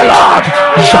 Lantalon,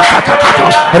 Zakatakato,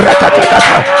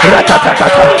 Rakatakata,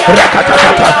 Rakatakata,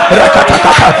 Rakatakata,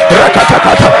 Rakatakata,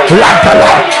 Rakatakata,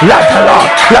 Lantalon, Lantalon,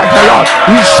 Lantalon,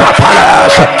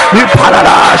 Ishapalash,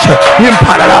 Impalash,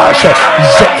 Impalash,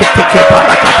 Zekitike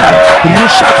Parakata,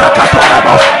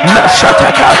 Rushakataparabo,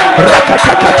 Nashataka,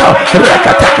 Rakatakata,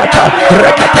 Rakatakata,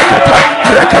 Rakatakata,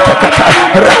 Rakatakata,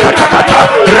 Rakatakata,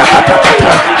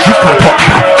 Rakatakata,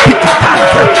 Jikapota,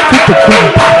 Pikapanta,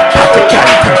 Pitukumpa,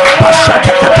 Patikanta,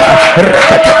 Pashatakata,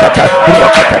 Rakatakata,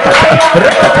 Rakatakata,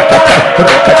 Rakatakata,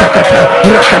 Rakatakata,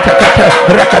 Rakatakata,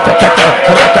 Rakatakata,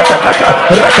 Rakatakata,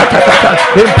 Rakatakata,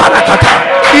 Imparakata,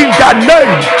 in the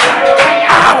name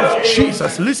of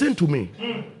Jesus. Listen to me.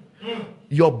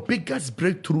 Your biggest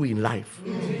breakthrough in life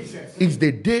is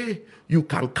the day you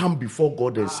can come before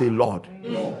God and say, Lord,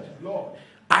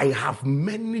 I have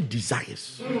many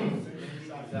desires,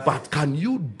 but can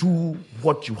you do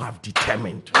what you have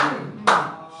determined?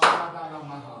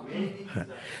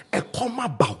 A comma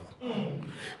bow.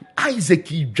 Isaac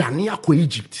Jania ko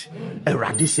Egypt. A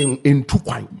radising in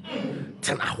Tukwan.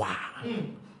 Tenawa.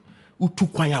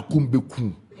 Utukwanya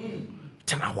kumbeku.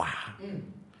 Tenawa.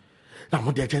 Now,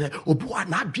 what they're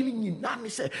not dreaming in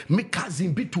say, my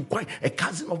cousin be too quiet. A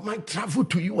cousin of mine traveled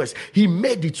to US. He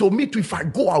made it. So me too, if I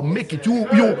go, I'll make it. You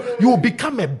will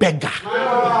become a beggar.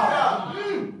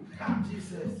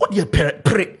 What do you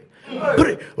pray?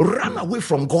 Run away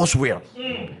from God's will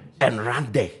and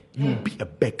run there. You will be a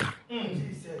beggar.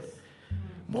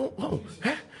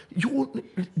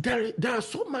 There are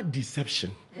so much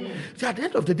deception. See, at the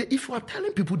end of the day, if you are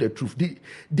telling people the truth,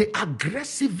 they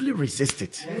aggressively resist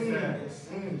it.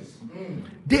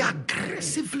 They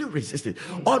aggressively resist it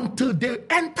until they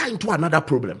enter into another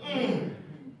problem.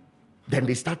 Then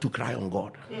they start to cry on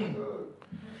God.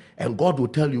 And God will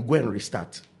tell you, go and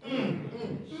restart.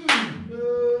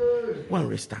 Go and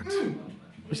restart.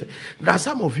 There are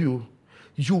some of you,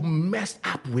 you messed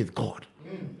up with God.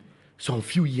 some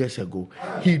few years ago,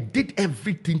 he did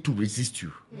everything to resist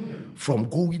you from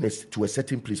going to a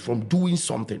certain place, from doing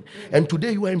something. And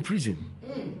today you are in prison.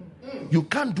 You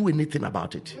can't do anything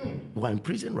about it. You are in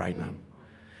prison right now.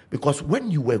 Because when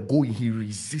you were going, he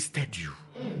resisted you.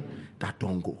 That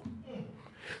don't go.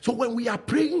 So when we are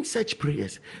praying such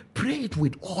prayers, pray it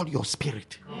with all your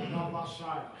spirit.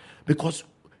 Because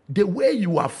the way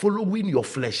you are following your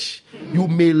flesh, you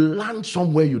may land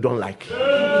somewhere you don't like.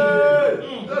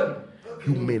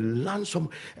 You may land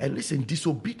somewhere. And listen,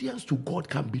 disobedience to God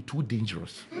can be too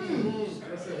dangerous.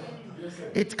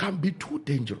 It can be too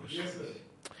dangerous.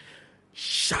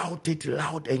 Shout it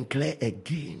loud and clear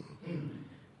again.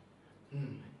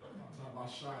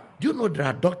 Do you know there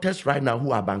are doctors right now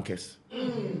who are bankers?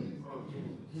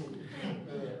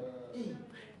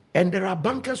 And there are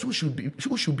bankers who should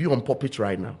be on pulpit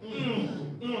right now.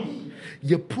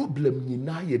 Your problem is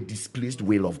now a displaced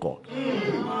will of God.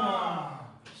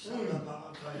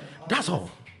 That's all.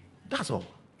 That's all.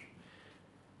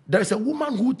 There's a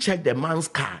woman who checked a man's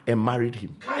car and married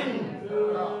him.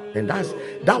 And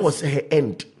that was her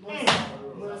end.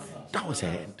 That was her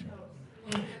end.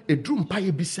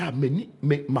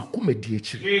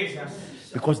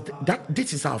 Because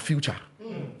this is our future.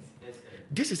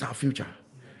 This is our future.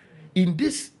 In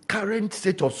this current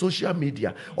state of social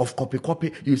media, of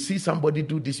copy, you see somebody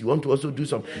do this, you want to also do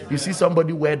some. You see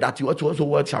somebody wear that, you want to also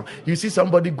wear some. You see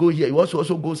somebody go here, you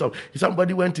also go some.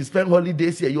 Somebody went to spend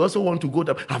holidays here, you also want to go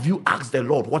there. Have you asked the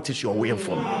Lord, what is your will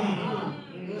for me?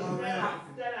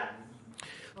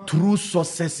 True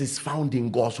success is found in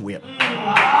God's will.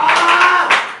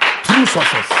 True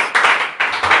success.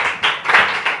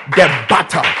 The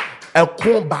battle.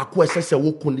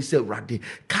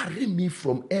 Carry me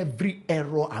from every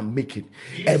error I'm making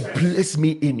and place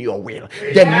me in your will.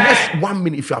 The next 1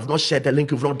 minute, if you have not shared the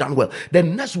link, you've not done well. The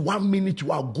next 1 minute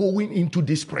you are going into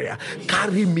this prayer.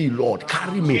 Carry me, Lord.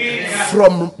 Carry me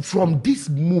from this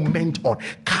moment on.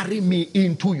 Carry me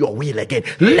into your will again.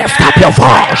 Lift up your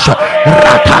voice.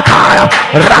 Ratataya,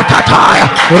 ratataya,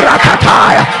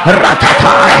 ratataya,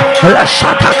 ratataya,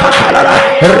 rashatakatala,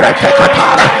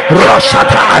 ratakatara,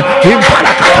 roshataya.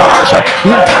 Impalakatasha,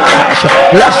 Intalasha,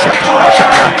 Lashatasha,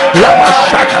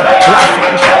 Lamashata,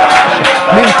 Lafantasha,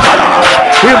 Impalasha.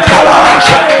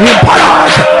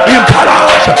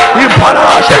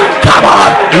 Come on,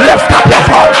 lift up your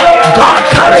voice. God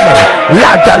carry me.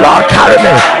 Let the Lord carry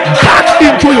me back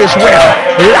into his will.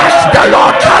 Let the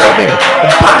Lord carry me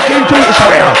back into his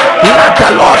will. Let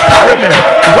the Lord carry me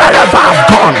wherever I've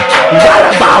gone.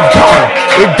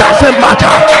 It doesn't matter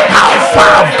how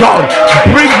far I've gone.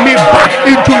 Bring me back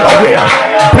into your will.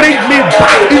 Bring me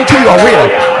back into your will.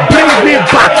 Bring me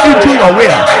back into your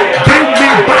will. Bring me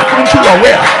back into your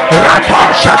will.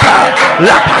 Ratashata,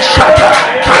 Lapashata,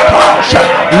 Tatasha,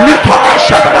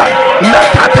 Lipashata,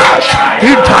 Natatash,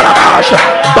 Intarabash,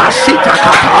 Basita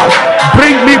Katash.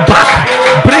 Bring me back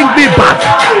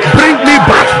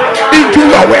into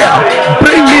your will.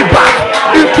 Bring me back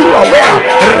into your will.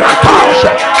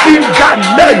 Ratasha, in the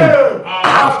name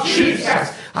of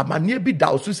Jesus.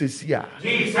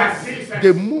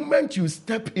 The moment you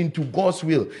step into God's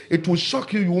will, it will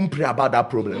shock you. You won't pray about that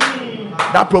problem.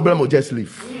 That problem will just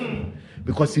leave.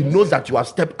 Because he knows that you have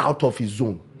stepped out of his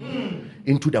zone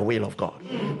into the will of God.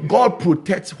 God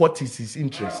protects what is his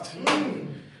interest.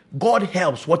 God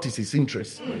helps what is his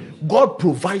interest. God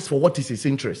provides for what is his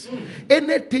interest.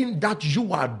 Anything that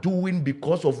you are doing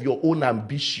because of your own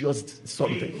ambitious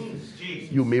something,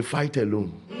 you may fight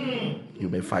alone. You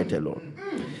may fight alone.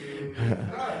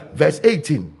 Verse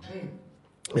 18.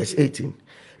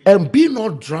 And be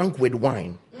not drunk with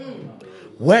wine,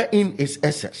 wherein is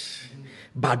excess,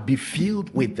 but be filled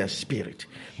with the Spirit.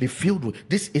 Be filled with.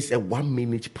 This is a 1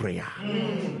 minute prayer.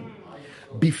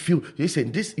 Be filled.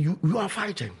 Listen, this you are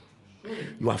fighting.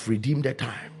 You have redeemed the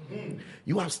time.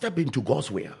 You have stepped into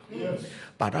God's will. Yes.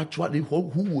 But actually, who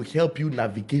will help you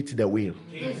navigate the will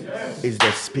is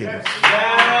the Spirit.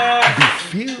 Yes.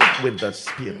 Be filled with the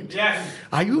Spirit. Yes.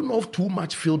 Are you not too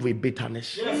much filled with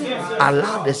bitterness? Yes.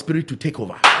 Allow the Spirit to take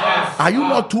over. Yes. Are you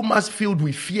not too much filled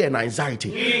with fear and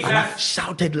anxiety?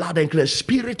 Shout it loud and clear.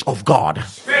 Spirit of God.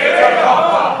 Spirit of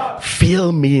God.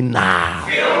 Fill me now.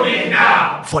 Fill me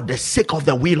now. For the sake of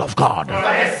the will of God. For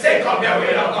the sake of the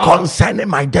will of God. Concerning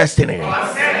my destiny.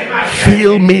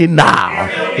 Fill me now.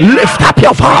 Lift up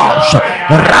your voice.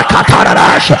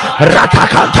 Rakatarash,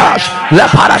 Ratakantash,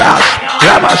 Laparadash,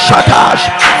 Lamashatash.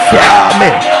 Fear me.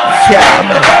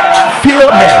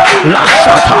 Fill me.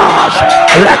 Lasatas,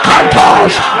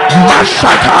 Lekantas,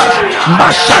 Masatas,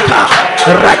 Masatas,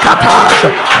 Rekatas,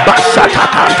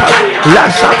 Basatakantas,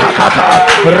 Lasatakata,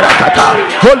 Rekata.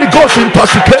 Holy Ghost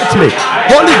intoxicate me.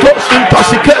 Holy Ghost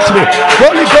intoxicate me.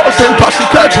 Holy Ghost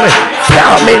intoxicate me.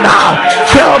 Fill me now.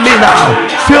 Fill me now.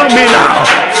 Fill me now.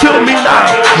 Fill me now.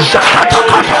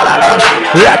 Zakatakatas,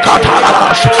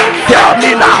 Lekatalas. Fill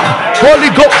me now. Holy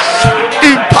Ghost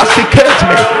intoxicate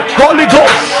me. Holy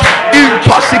Ghost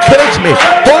intoxicate me.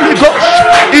 Holy Ghost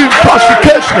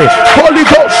intoxicate me. Holy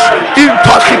Ghost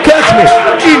intoxicate me.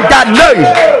 In the name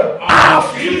of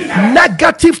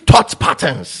negative thought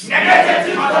patterns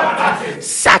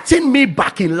setting me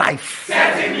back in life,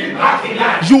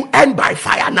 you end by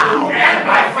fire now.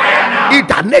 In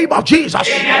the name of Jesus.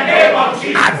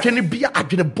 Adwene bia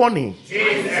adwene boni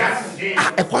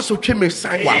ekwaso tweme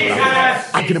san wa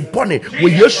adwene boni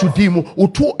we yesu di mu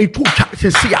otu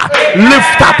sia.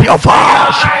 Lift up your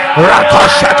voice.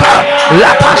 Rakashata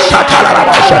lapashata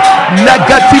larabasha.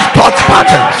 Negative thought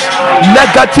patterns,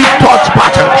 negative thought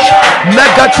patterns,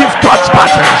 negative thought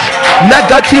patterns,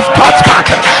 negative thought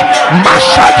patterns.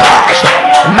 Mashatas,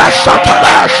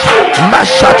 mashatalas,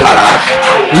 mashatalas,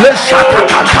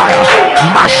 leshatakantaya,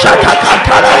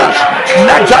 mashatakantalas.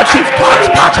 Negative thought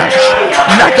patterns,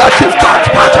 negative thought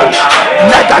patterns,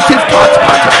 negative thought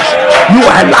patterns. You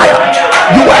are a liar.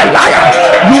 You are a liar.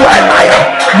 You are a liar.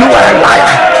 You are a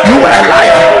liar. You are a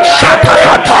liar.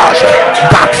 Shatakatash.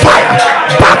 Backfire.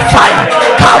 Backfire.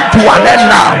 Come to an end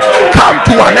now. Come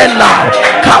to an end now.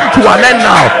 Come to an end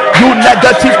now. You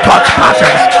negative thought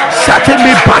patterns setting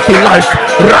me back in life.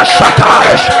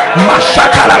 Rashatash.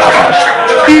 Mashatalalabash.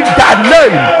 In the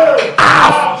name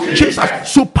of Jesus.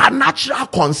 Supernatural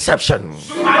conception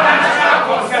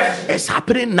is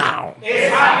happening now.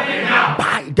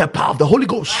 By the power of the Holy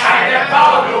Ghost.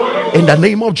 In the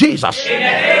name of Jesus.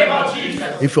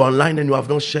 If you're online and you have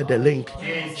not shared the link,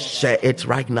 share it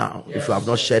right now. If you have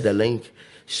not shared the link,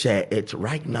 share it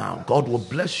right now. God will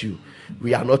bless you.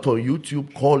 We are not on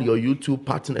YouTube. Call your YouTube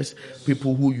partners,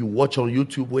 people who you watch on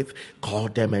YouTube with. Call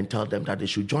them and tell them that they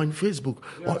should join Facebook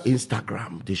or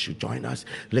Instagram. They should join us.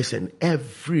 Listen,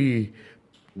 every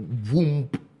womb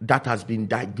that has been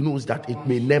diagnosed that it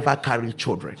may never carry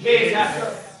children.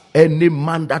 Any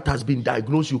man that has been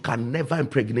diagnosed, you can never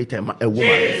impregnate a woman.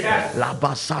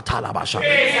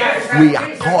 We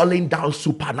are calling down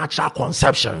supernatural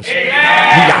conceptions. We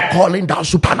are calling down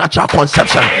supernatural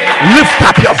conception. Lift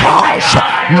up your voice.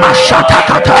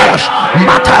 Mashatakatash,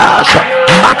 Matash,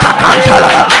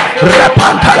 Matakantalas,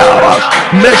 Repantalas,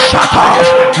 Meshatas,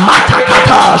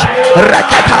 Matakatash,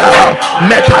 Rekatalas,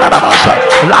 Metarabas,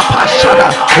 La Pasada,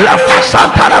 La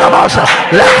Fasantarabas,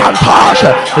 La Cantash,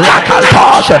 La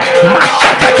Cantash,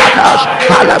 Masatakatas,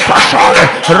 Alafashan,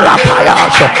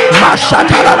 Rapayas,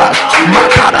 Masatalas,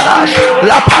 Mataralas,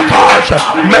 La Patas,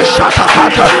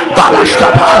 Meshatakata,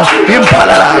 Balastapa,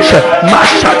 Impalalas,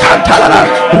 Masatantala,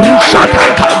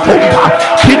 Rusatakantumpa,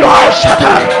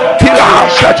 Pilashata.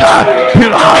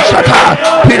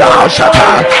 Pilashata,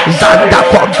 Zanda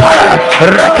Compara,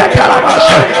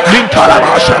 Rekatalabasha,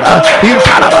 Intalabasha,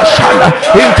 Intalabasha,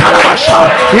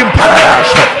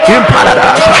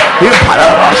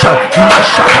 Imparadas,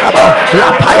 Mashataba, La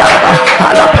Payaba,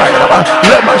 La Payaba,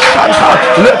 Lema Shanta,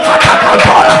 Le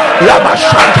Patakantaya, Lama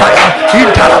Shantaya,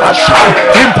 Intalabasha,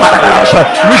 Imparadas.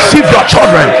 Receive your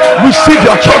children, receive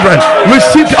your children,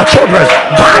 receive your children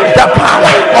by the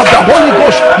power of the Holy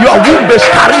Ghost. Your womb is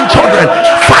carrying children.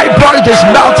 Fibroid is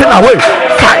melting away.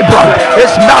 Fibroid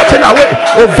is melting away.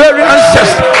 Ovarian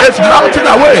cyst is melting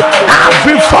away.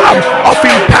 Every form of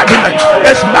impediment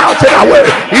is melting away.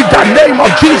 In the name of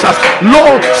Jesus,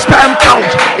 low sperm count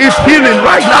is healing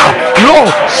right now. Low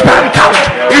sperm count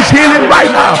is healing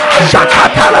right now.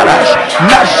 Zakatalash,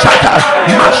 Mashata,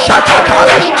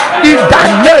 Mashatakalash. In the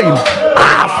name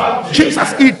of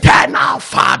Jesus, eternal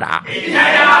Father,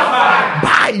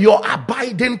 by your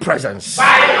abiding presence,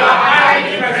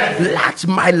 let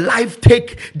my life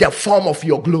take the form of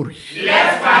your glory.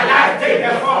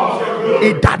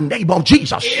 In the name of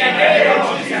Jesus.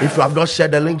 If you have not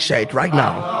shared the link, share it right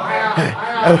now.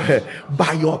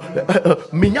 By your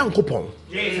minyankopon.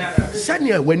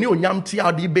 Sanya when you nyamti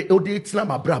adi be odi tina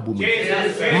mabrabo mu.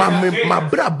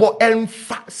 Mabrabo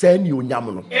enfa sen you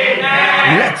nyamono.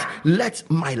 Let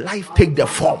my life take the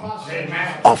form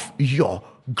of your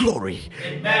glory.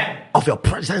 Amen. Of your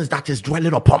presence that is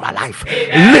dwelling upon my life.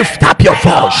 Amen. Lift up your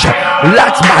voice.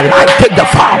 Let my life take the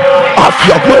form of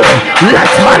your glory.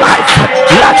 Let my life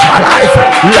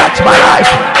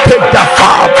take the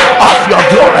form of your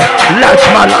glory. Let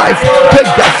my life take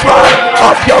the fire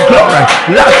of your glory.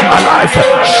 Let my life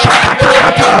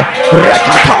shakatakata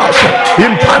rekatas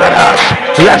imparadas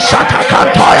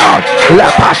leshatakatoya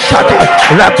lepashata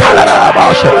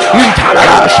lepalarabash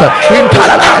intalaras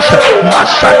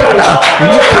mashatana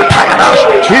ukatayaras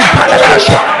imparadas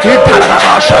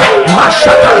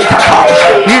mashatakatos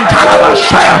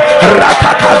intalabashaya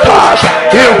ratakatas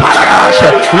imparadas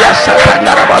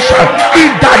leshatanarabash.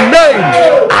 In the name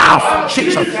of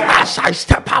Jesus, as I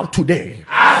step out today,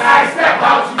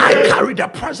 I carry the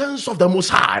presence of the Most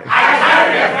High.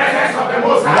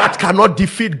 What cannot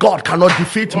defeat God cannot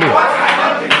defeat me.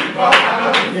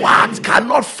 What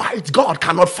cannot fight God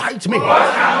cannot fight me.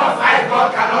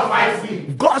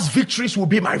 God's victories will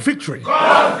be my victory.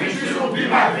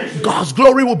 God's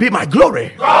glory will be my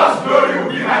glory. God's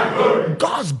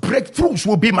breakthroughs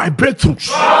will be my breakthroughs.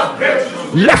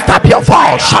 Lift up your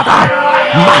voice, Shada.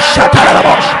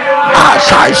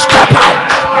 As I step out,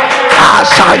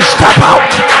 as I step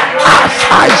out, as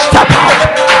I step out,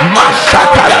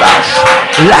 Mashatarabash,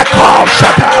 Lekov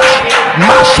Shatash,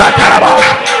 Mashatarabash,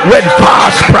 with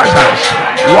God's presence.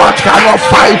 What cannot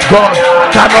fight God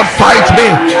cannot fight me.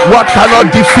 What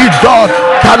cannot defeat God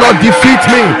cannot defeat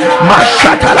me.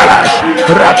 Mashatarabash,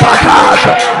 Rapatash,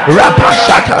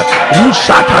 Rapashata,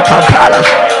 Rusata Kampalash,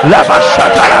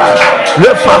 Labashatarash,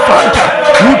 Lefafanta,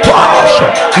 Utash,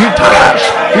 Intalash,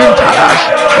 Intalash,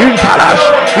 Intalash,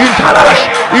 Intalash,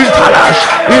 Intalash,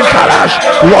 Intalash,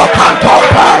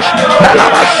 Wakantopash,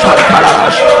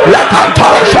 Pelabasantalash,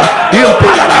 Lekantosh,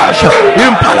 Impalash,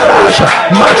 Impalash,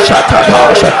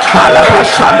 Machatadosh,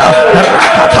 Alabasana,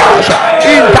 Rakatosh,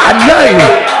 in the name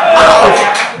of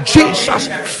Jesus,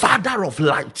 Father of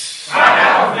light,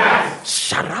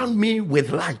 surround me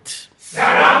with light.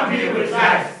 Surround me with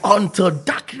light. Until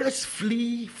darkness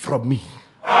flee from me.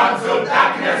 Until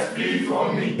darkness flee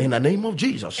from me. In the name of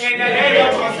Jesus. In the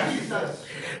name of Jesus.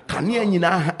 Can you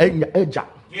enya eja?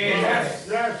 Yes.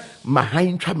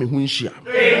 Mahain twa me ho nhia.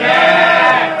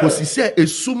 Amen. Kosi se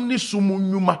esum ni sumu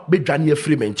nyuma bedwane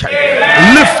afiri me nkyai.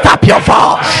 Lift up your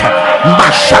voice.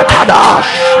 Mashatadas.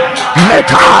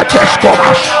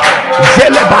 Metateskomas.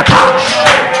 Zelebatash.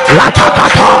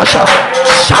 Latakatash.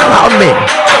 Surround me.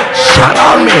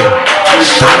 Surround me.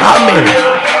 Surround me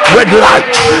with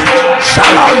light.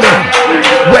 Surround me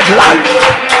with light.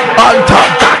 Until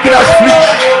darkness flees.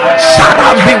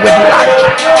 Surround me with light.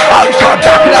 Until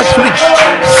darkness flees.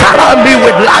 Surround me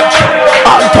with light.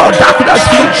 Until darkness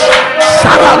flees.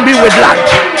 Surround me with light.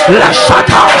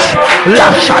 Lashatas.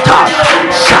 Lashatas.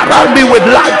 Surround me with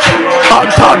light.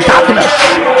 Until darkness.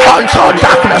 Until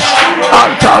darkness.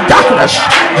 Until darkness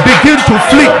begin to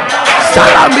flee.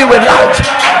 Surround me with light.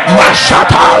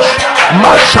 Mashatash,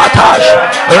 Mashatash,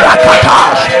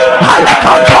 Rakatash,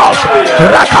 Halakatas,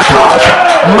 Rakatash,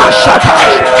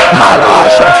 Mashatash,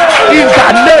 Halash, in the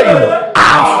name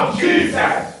of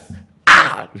Jesus.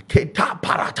 Al-Keta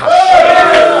Paratash.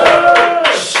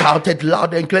 Shout it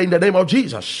loud and clear in the name of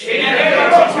Jesus. In the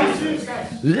name of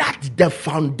Jesus. Let the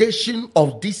foundation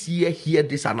of this year hear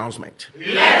this announcement.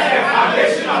 Let the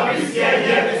foundation of this year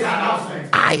hear this announcement.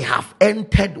 I have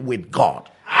entered with God.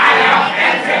 I have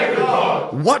entered with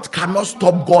God. What cannot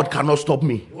stop God cannot stop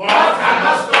me. What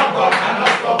cannot stop God cannot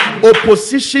stop me.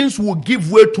 Oppositions will give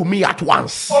way to me at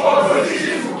once.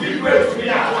 Oppositions will give way to me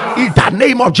at once. In the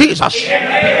name of Jesus. In the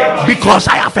name of Because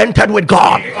I have entered with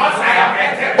God. because I have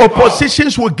entered with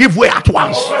Oppositions will give way at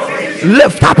once.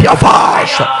 Lift up your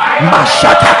voice.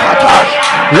 Mashatakatash.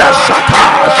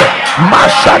 Lesatash.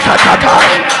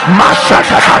 Mashatakatash.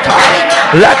 Mashatakatash.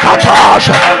 Lekatash.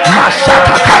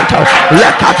 Mashatakatash.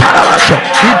 Lekatarash.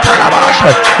 Intarash.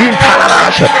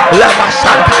 Intarash.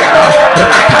 Levasantaya.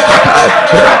 Ratatatash.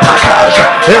 Rapatash.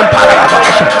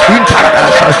 Imparash.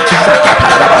 Intarash.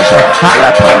 Zakatarash.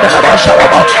 Alapandarash.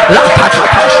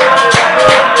 Latatash.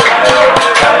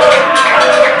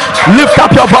 Lift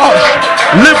up your voice.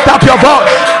 Lift up your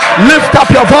voice. Lift up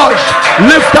your voice.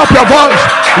 Lift up your voice.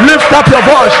 Lift up your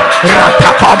voice.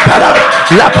 Ratakompera.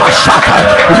 Lapashata.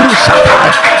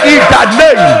 Rusata. In the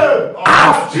name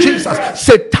of Jesus.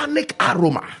 Satanic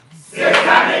aroma.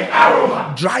 satanic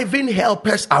aroma. Driving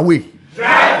helpers away.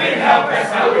 Driving helpers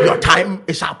away. Your time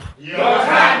is up. Your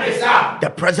time is up. The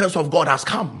presence of God has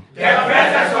come. The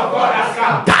presence of God has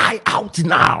come. Die out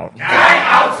now. Die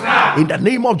out now. In the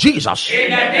name of Jesus. In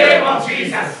the name of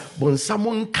Jesus.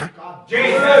 Bonsamonka.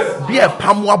 Jesus. Be a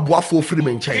pamwa boafo free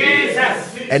menche.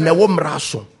 Jesus. And a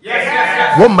womraso. Yes,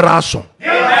 yes, Womraso.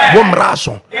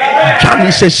 Womraso.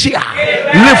 Johnny says,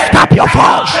 lift up your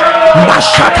voice.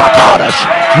 Mashatatas.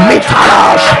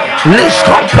 Mitalas.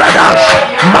 Liscompredas.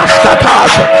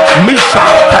 Mastatas.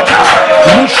 Misatata.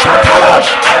 Mushatalas.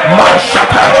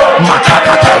 Mashata.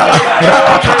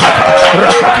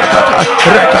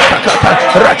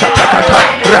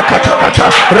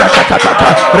 rakatakata,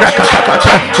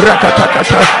 rakatakata,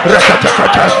 rakatakata,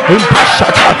 rakatakata,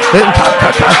 impashata,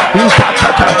 intatata,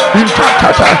 intatata,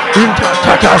 intatata,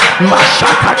 intatata,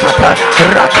 mashatakata,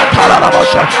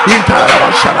 rakatarabasha,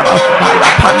 intarabasha,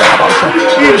 alapanabasha.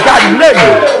 In that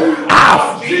name,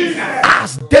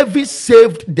 as David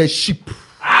saved the sheep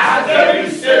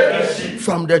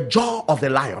from the jaw of the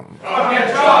lion,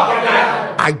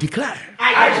 I declare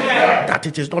that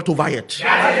it is not over yet.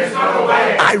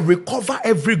 I recover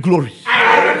every glory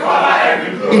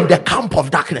in the camp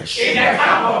of darkness.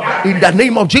 In the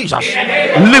name of Jesus,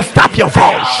 lift up your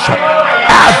voice.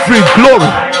 Every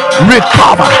glory,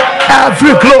 recover.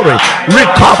 Every glory,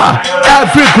 recover.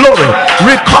 Every glory,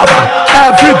 recover.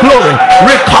 Every glory,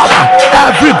 recover.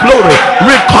 Every glory,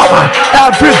 recover.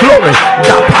 Every glory,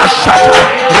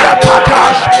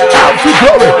 every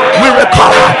glory, we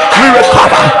recover. We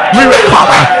recover. We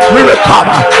recover. We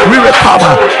recover. We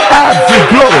recover. Every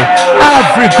glory,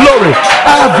 every glory,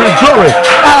 every glory,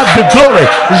 every glory.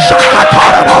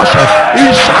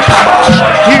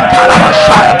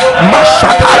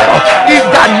 In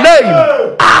the name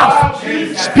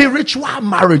of spiritual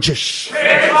marriages,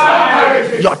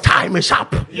 your time is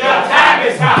up.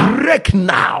 Break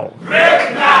now.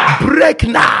 Break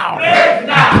now.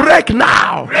 Break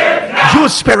now. You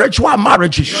spiritual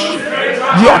marriages,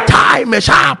 your time is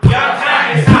up.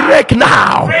 Break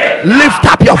now. Lift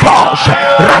up your voice.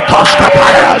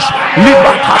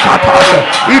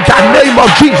 In the name of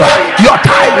Jesus, your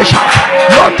time is up.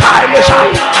 Your time is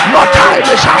up. Your time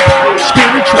is up.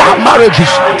 Spiritual marriages.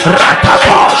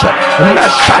 Ratatos.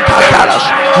 Masatatas.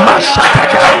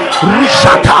 Masatatas.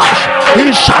 Rishatas.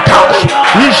 Ishatas.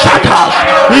 Ishatas.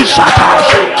 Ishatas.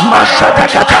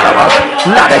 Masatakatalabas.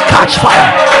 Let it catch fire.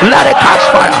 Let it catch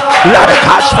fire. Let it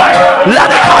catch fire. Let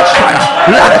it catch fire.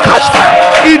 Let it catch fire.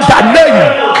 In the name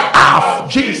of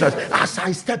Jesus, as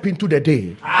I step into the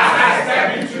day,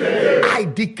 I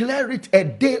declare it a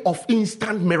day of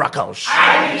instant miracles.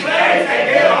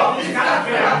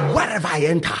 Wherever I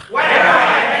enter,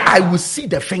 I will see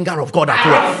the finger of God at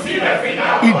work.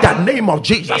 In the name of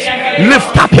Jesus,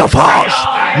 lift up your voice.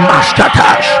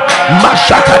 Mashatash,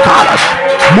 Mashatakalas,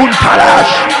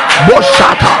 Muntalash,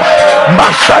 Boshatas,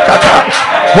 Mashatatas,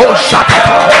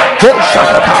 Boshatata,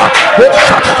 Boshatata,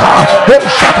 Boshatata,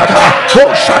 Boshatata,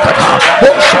 Boshatata,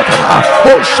 Boshatata,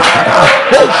 Boshatata,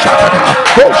 Boshatata,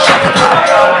 Boshatata,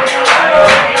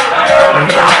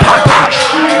 Rapatash,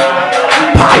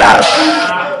 Palash,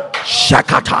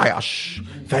 Shakatayas.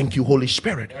 Thank you, Holy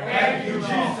Spirit. Thank you,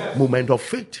 Jesus. Moment of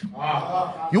faith.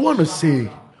 You want to say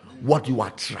what you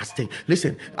are trusting.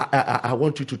 Listen, I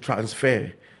want you to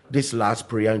transfer this last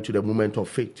prayer into the moment of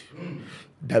faith.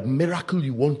 The miracle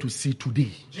you want to see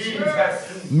today,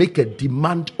 Jesus. Make a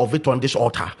demand of it on this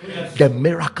altar. Yes. The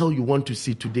miracle you want to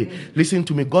see today. Listen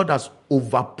to me. God has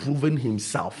overproven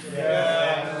himself.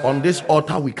 Yes. On this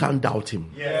altar, we can't doubt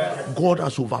him. Yes. God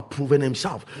has overproven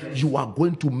himself. Yes. You are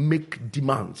going to make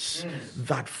demands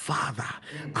that, Father,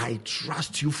 I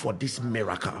trust you for this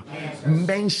miracle. Yes.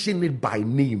 Mention it by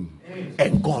name,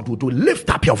 and God will do. Lift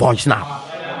up your voice now.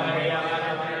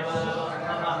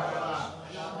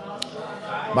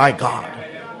 My God,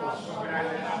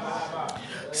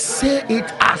 say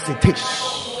it as it is.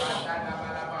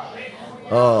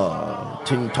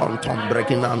 Ting tom tom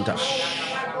breaking under.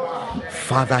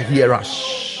 Father, hear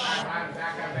us.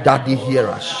 Daddy, hear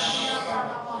us.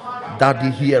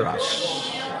 Daddy, hear us.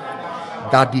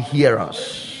 Daddy, hear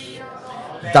us.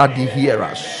 Daddy, hear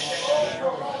us.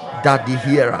 Daddy,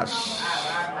 hear us.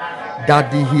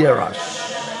 Daddy, hear us.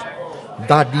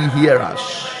 Daddy, hear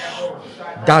us.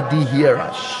 Daddy, hear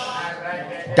us.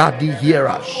 Daddy, hear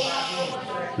us.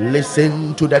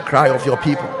 Listen to the cry of your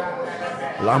people.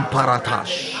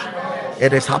 Lamparatash.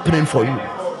 It is happening for you.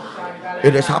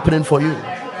 It is happening for you.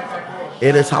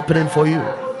 It is happening for you.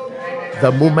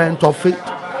 The moment of faith.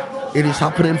 It is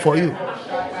happening for you.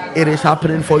 It is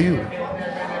happening for you.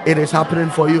 It is happening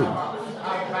for you.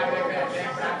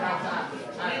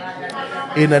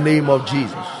 In the name of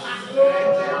Jesus.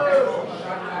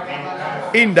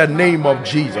 In the name of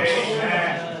Jesus.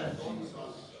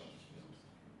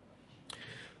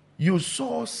 You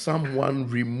saw someone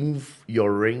remove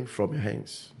your ring from your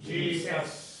hands.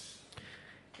 Jesus.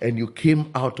 And you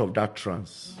came out of that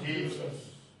trance. Jesus.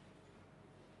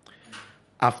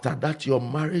 After that, your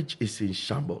marriage is in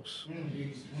shambles.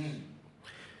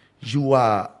 You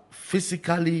are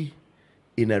physically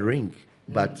in a ring,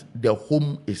 but the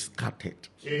home is scattered.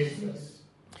 Jesus.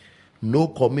 No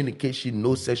communication,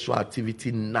 no sexual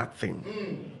activity, nothing.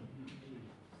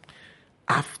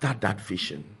 After that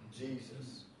vision,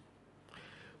 Jesus.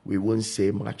 we won't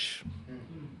say much.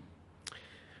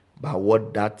 But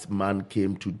what that man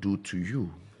came to do to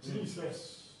you,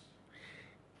 Jesus,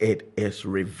 it is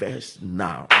reversed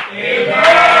now. Amen.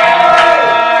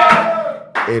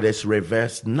 It is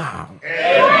reversed now.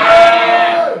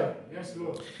 Amen. Yes,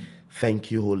 Lord. Thank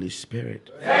you, Holy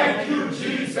Spirit. Thank you,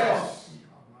 Jesus.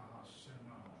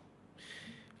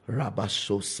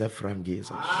 Rabaso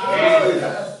Sefrangezas.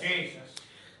 Jesus.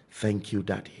 Thank you,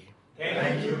 Daddy.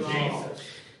 Thank you, Jesus.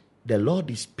 The Lord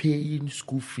is paying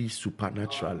school fees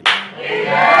supernaturally.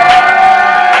 Amen.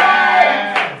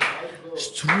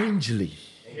 Strangely.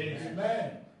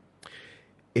 Amen.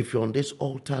 If you're on this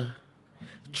altar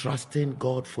trusting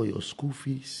God for your school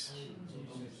fees,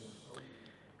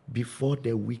 before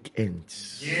the week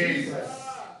ends, Jesus,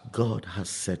 God has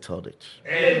settled it.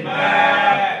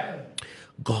 Amen.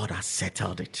 God has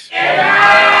settled it.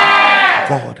 Amen.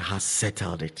 God has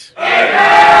settled it.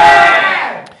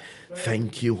 Amen.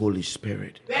 Thank you, Holy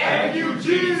Spirit. Thank you,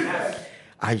 Jesus.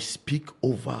 I speak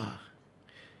over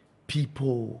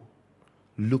people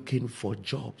looking for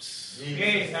jobs.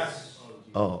 Jesus.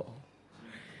 Oh,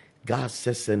 God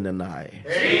says in the night,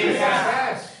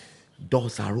 Jesus.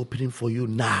 doors are opening for you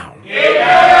now.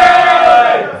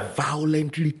 Amen.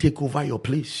 Violently take over your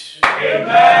place.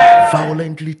 Amen.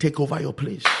 Violently take over your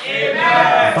place.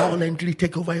 Amen. Violently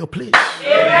take over your place.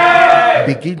 Amen.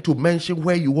 Begin to mention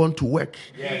where you want to work.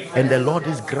 Yes. And the Lord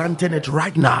is granting it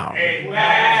right now.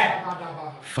 Amen.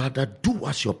 Father, do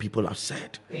as your people have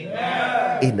said.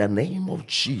 Amen. In the name of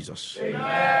Jesus.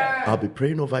 Amen. I'll be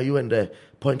praying over you and the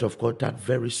point of contact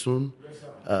very soon.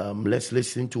 Let's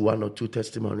listen to one or two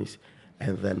testimonies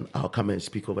and then I'll come and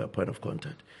speak over a point of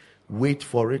contact. Wait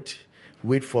for it.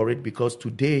 Wait for it, because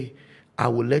today I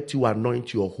will let you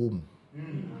anoint your home.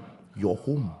 Your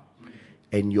home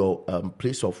and your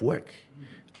place of work.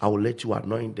 I will let you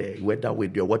anoint there, whether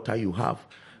with your water you have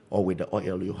or with the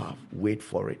oil you have. Wait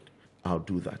for it. I'll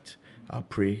do that. I'll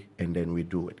pray and then we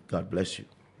do it. God bless you.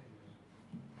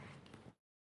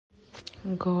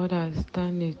 God has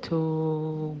done it,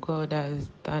 oh, God has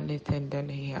done it, and then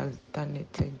He has done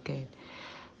it again.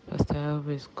 Pastor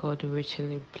Elvis, God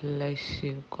richly bless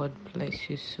you. God bless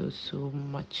you so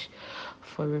much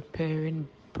for repairing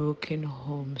broken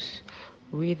homes.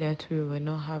 We that we were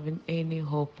not having any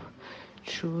hope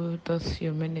through this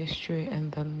your ministry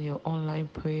and then your online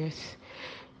prayers,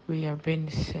 we are being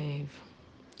saved.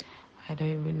 I don't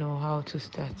even know how to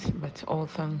start, but all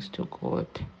thanks to God.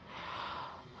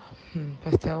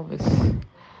 Pastor Elvis,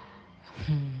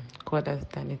 God has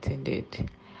done it indeed.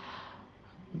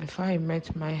 Before I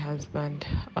met my husband,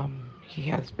 he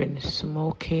has been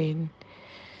smoking.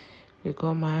 We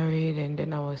got married and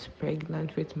then I was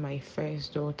pregnant with my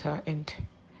first daughter, and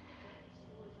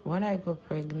when I got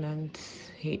pregnant,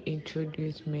 he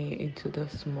introduced me into the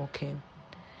smoking.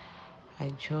 I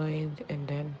joined, and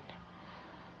then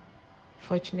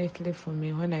fortunately for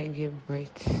me, when I gave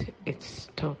birth, it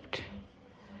stopped.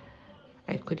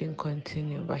 I couldn't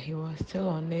continue, but he was still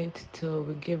on it till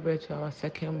we gave birth to our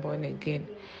second born again.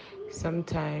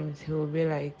 Sometimes he will be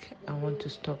like, I want to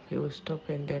stop. He will stop,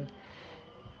 and then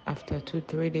after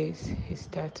 2-3 days, he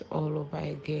starts all over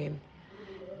again.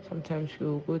 Sometimes we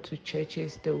will go to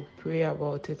churches, they will pray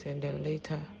about it, and then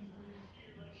later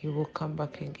he will come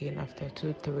back again after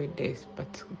 2-3 days.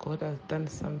 But God has done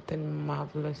something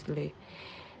marvelously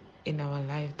in our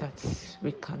life that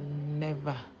we can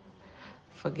never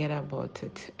forget about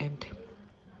it. And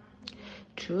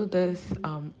through this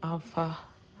Alpha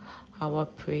Hour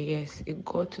prayers, it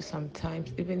got to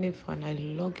sometimes, even if when I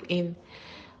log in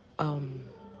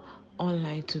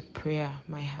online to prayer,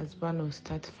 my husband will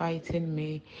start fighting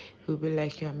me. He'll be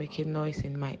like, you are making noise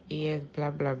in my ears,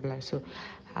 blah blah blah. So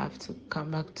I have to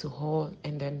come back to hall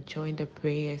and then join the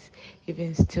prayers.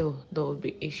 Even still, there will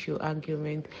be issue,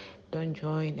 argument, don't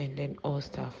join, and then all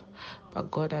stuff.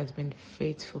 But God has been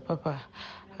faithful. Papa,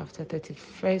 after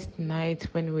 31st night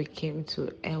when we came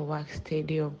to Elwak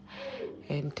Stadium,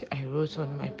 and I wrote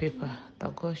on my paper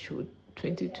that God should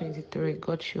 2023,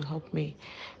 God should help me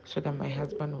so that my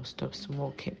husband will stop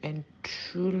smoking. And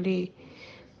truly,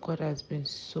 God has been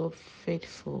so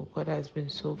faithful. God has been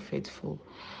so faithful.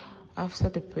 After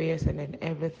the prayers and then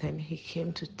everything, he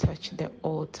came to touch the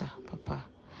altar, Papa.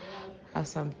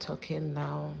 As I'm talking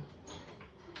now,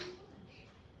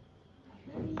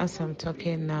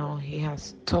 he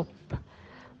has stopped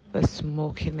the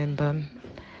smoking, and then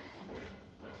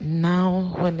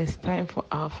now when it's time for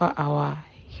Alpha Hour,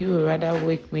 he would rather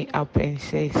wake me up and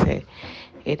say,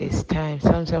 it is time.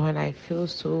 Sometimes when I feel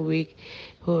so weak,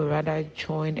 he would rather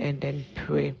join and then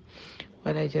pray.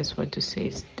 What I just want to say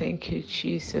is thank you,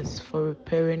 Jesus, for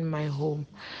repairing my home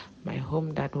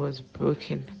that was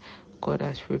broken. God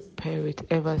has repaired it.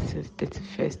 Ever since the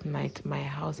first night, my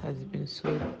house has been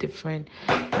so different.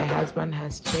 My husband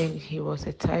has changed. He was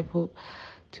a type who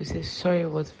to say sorry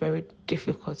was very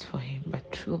difficult for him,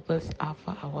 but through this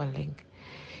Alpha Hour link,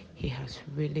 he has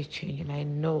really changed. And I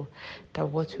know that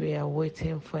what we are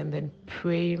waiting for and then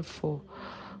praying for,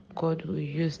 God will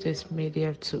use this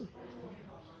media to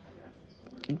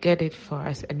get it for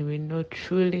us. And we know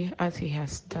truly as he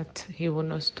has started, he will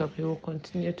not stop. He will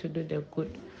continue to do the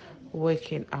good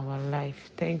work in our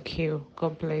life. Thank you.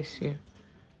 God bless you.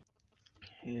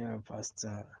 Yeah,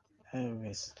 Pastor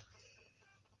Elvis,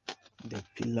 the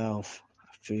pillar of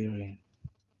Afering.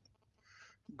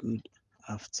 Good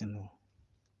afternoon.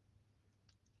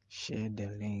 Share the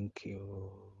link,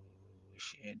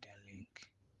 share the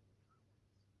link.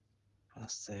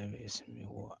 Pastor Elvis, me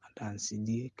wo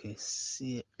adansidie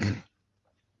kese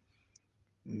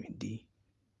medi.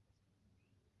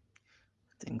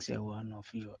 I think say one of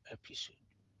your episode.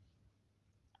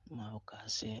 Mauka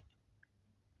say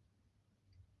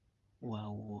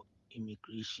wow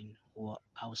immigration or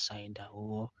outsider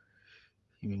or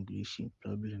immigration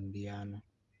problem biano.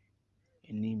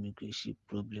 Any immigration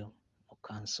problem or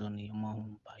cancer ni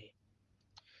mo by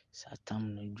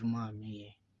Satam no juma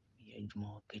me ye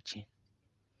juma kitchen.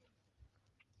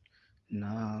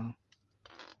 Na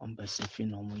on Pacific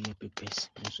no mo ye papers.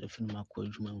 So if no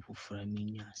makwa juma mfufura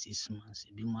minya 6 months.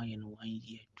 Ebi ma ye no 1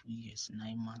 year, 2 years,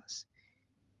 9 months.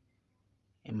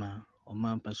 Ema o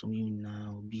man paso mi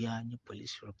na obi a nye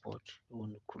police report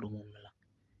won kulomo mla.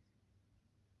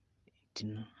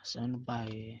 Tino san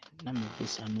by na me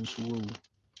pesa no so wo.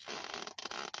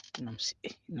 Na se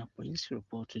na police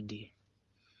report dey.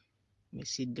 Me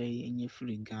see day enye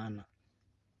free Ghana.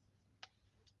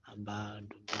 About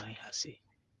Dubai has it.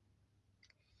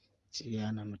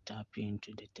 Tiana me tap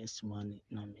into the testimony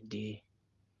na me day.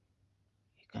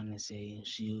 You can say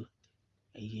you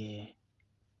a year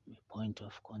my point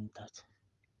of contact.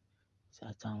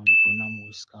 Satan Bonam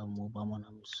was come Mobama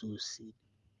and so see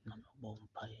none of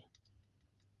Bompire.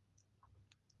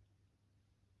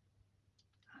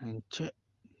 And check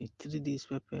the 3 days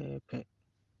pepe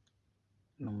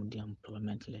no the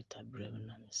employment letter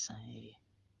breven and sign.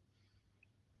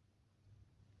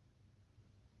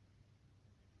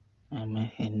 I'm a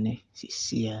henny,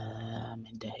 Sia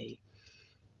Medahe.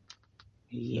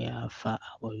 Yeah, far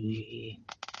away.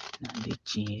 Now the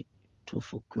chin 2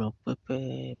 o'clock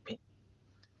pepe.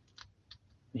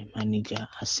 My manager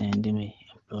assigned me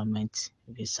employment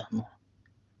visa no.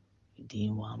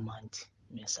 Within 1 month,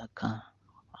 Mesaka.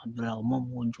 Abra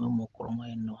Momo Jomo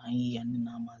Kroma no Ayi and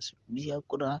Namas. Be a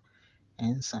could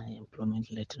and sign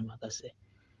employment letter Macase.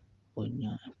 On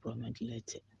your employment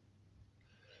letter.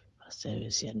 A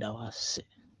service here that was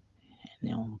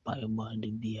an umpire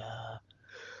body be a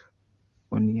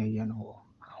 1 year, you know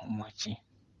how much.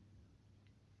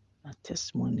 A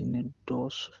testimony in the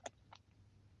doors.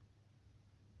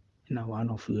 Now one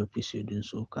of your episodes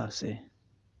so can say.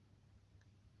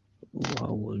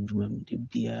 Wow, would you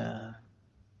be a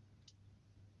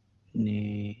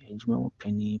ne adwuma mu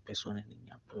panyin person na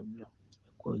nya problem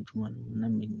ko adwuma no na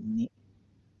menni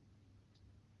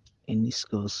any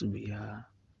skills bia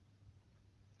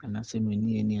ana say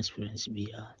menni any experience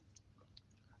bia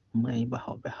mai ba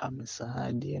ho be ha me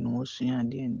sa de no osua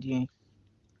de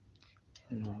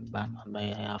no ba na ba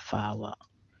ya fawa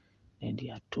na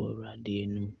de atora de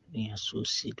no ne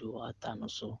associate ata no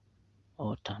so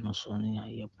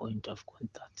ne point of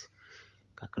contact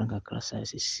kakra sa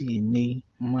si ni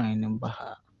mai ne ba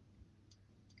ha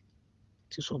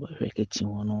ti so ba hweke ti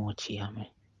wono wo chia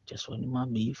me just when ma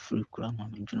be free kura ma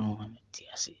me dwuno ma me ti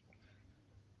ase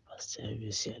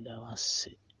service ya da was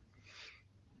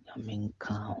na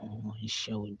menka ho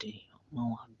show day ma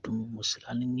wa dum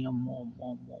muslani ni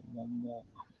mo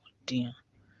dia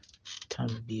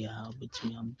tambia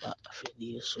betumi aba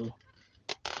afedie so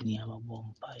ni aba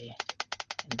bompae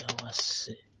da was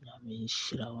na me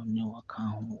shira oni waka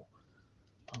ho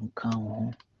anka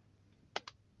ho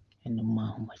ene ma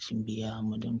ho machimbia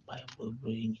modern pai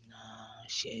bring na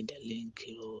share the link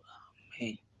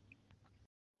amen.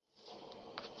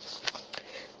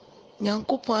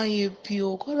 Nyankopon ayɛ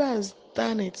bio. God has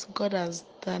done it. God has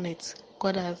done it.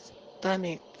 God has done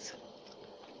it.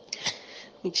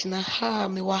 I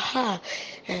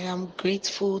am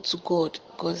grateful to God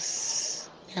because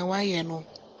wayɛ no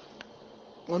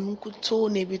ɔno nkuto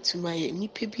na ebetumi ayɛ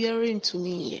nipa biara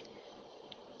ntumi yɛ.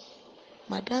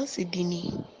 Madansi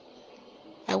dini.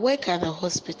 I work at a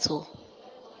hospital.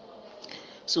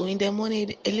 So in the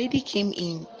morning, a lady came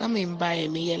in. I'm in by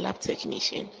me, a lab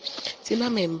technician. Tina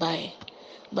I'm by.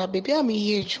 But baby, I'm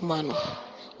here, Jumano.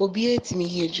 Obi eti me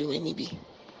here, Jumani bi.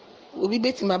 obi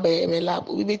betima be me lab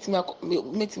obi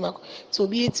betima so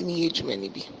obi etimi edwuma ne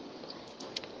bi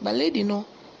but lady no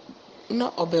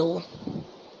obewo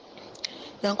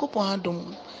Yankopɔn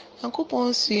adom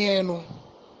Yankopɔn sie no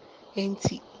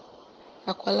enti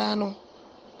akwala no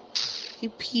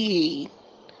ipie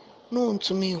no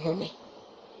ntumi home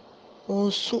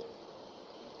onsu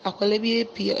akwala bi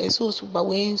epie eso so ba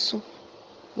wensu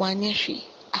wanye hwe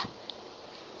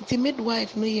the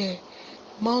midwife no ye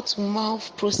mouth to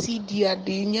mouth procedure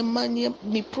the nyemanye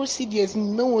me procedures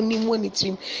no oni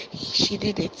monitoring she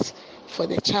did it for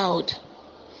the child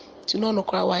to no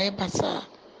cry why basa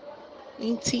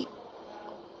nti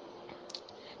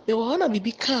me wanna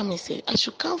be calm and say I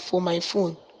should come for my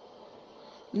phone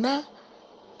now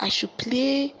I should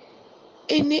play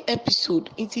any episode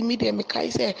into media me kai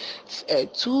say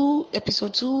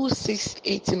episode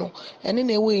 268 no and then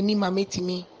away ni mameti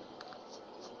me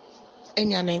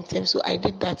enya 9 so I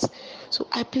did that so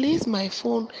I placed my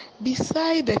phone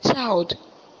beside the child.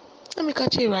 Let me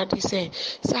catch you right say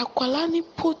akwala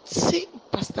put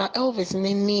Pastor Elvis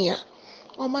nenia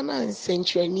o mana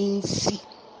century ni si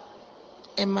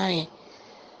am I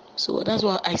so that's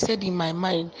what I said in my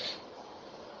mind.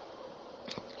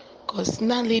 Because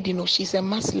that lady, she's a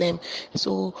Muslim.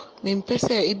 So, me pese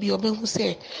ebi oben who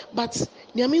say, but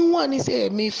nyami one is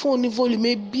me phone volume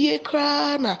me be a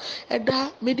crana,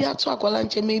 eda media to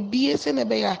akwalanche me be a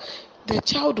senebeya. The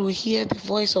child will hear the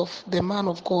voice of the man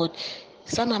of God.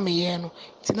 Sana me yeno.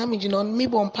 Tinami jinon me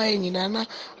bon pa ni na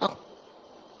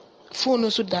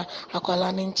phone so da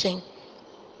akwalanin chen.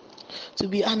 To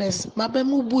be honest,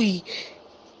 mabemu bui.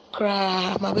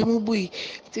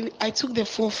 I took the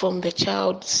phone from the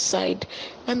child's side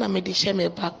and I made it share my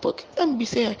back pocket. And be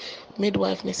say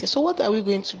midwife say, so what are we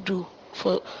going to do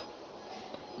for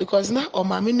because now or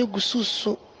mama no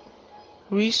gusu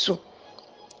risu.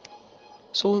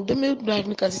 So the midwife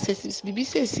because says Bibi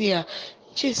says here,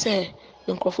 she say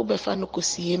Nkrofo befa no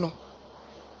kosie no.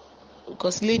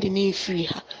 Because lady need free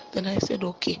her. Then I said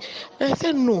okay. And I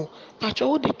said no,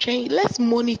 Patrol the train, let's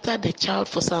monitor the child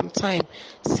for some time.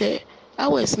 Say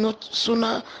hours not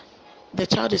sooner the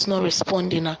child is not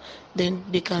responding, then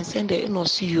they can send the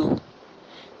NOCU.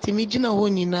 Timijina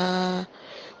honina,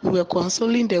 we were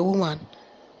consoling the woman.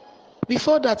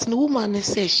 Before that, the woman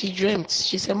said she dreamt,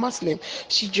 she's a Muslim,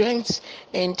 she dreamt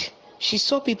and she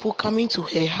saw people coming to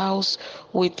her house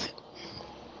with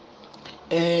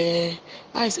I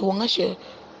said, Wangashe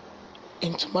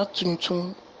and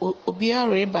tomato Obia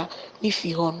Reba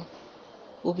Nifi Hon.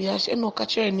 Obia no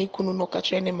catcher and Nikunu no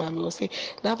catcher any mammy will say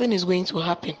nothing is going to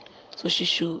happen. So she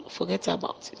should forget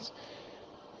about it.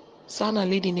 Sana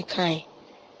lady Nikai.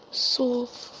 So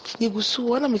Nigusu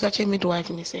one of me catcher midwife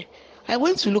and he say, I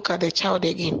went to look at the child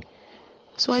again.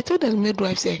 So I told the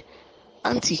midwife, say,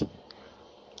 Auntie,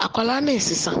 Akwalane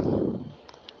is son.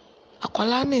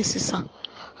 Akwalane is son.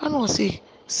 I don't say,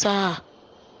 sir.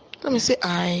 Let me say,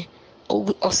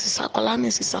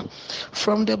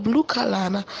 from the blue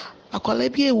color,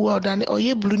 akwala bi ewu than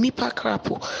oye blue nipa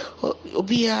crapo,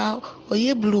 obia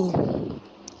oye blue.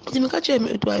 The catch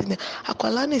midwife,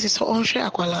 akwala ne is on share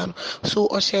akwala, so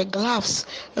or share gloves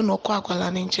and no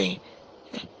akwala in chain.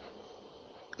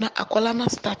 Now akwala na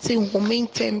starting homing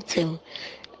temtem,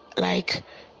 like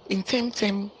in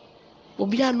temtem,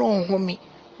 obia no home,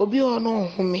 obia no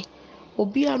home.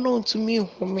 Obia known to me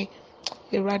home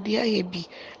eradia yebi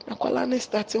na kwala ne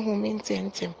starting home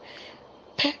intentem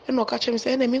pe no ka chem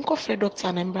say na me nko fre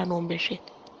doctor na mbra no mbehwe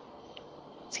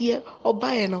tie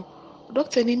obae no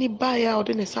doctor ni bae a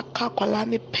ode ne saka kwala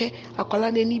ne pe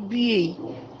akwala ne ni bie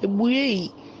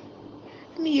ebuye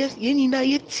ni yes ye ni na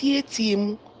ye tie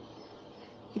mu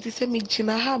iti se me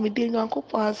gina ha me de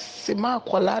nyankopon ase ma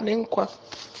akwala ne nkwa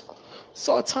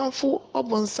so tanfo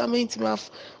obonsam intima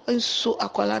nso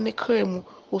akwala ne kremu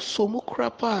osomu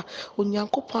krapa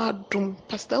onyankopon adum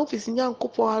pastor office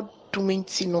nyankopon adum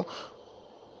ntino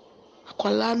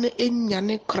akwala ne enya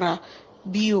ne kra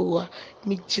biowa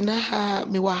me gina ha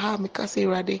me wa ha me kase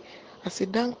rade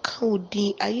asedan ka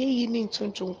odin ayeyi ne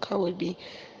ntonton ka odi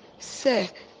se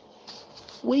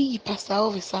we pastor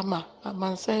office ama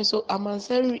amansan so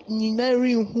amansan nyina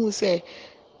rinhu se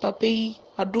papa yi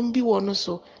adum bi wono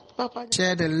so.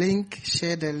 Share the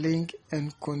link,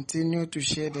 and continue to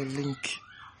share the link.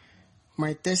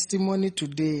 My testimony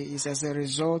today is as a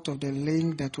result of the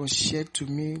link that was shared to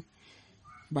me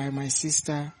by my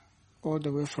sister all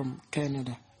the way from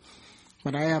Canada.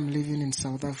 But I am living in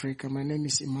South Africa. My name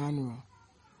is Emmanuel.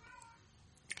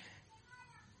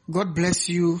 God bless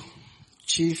you,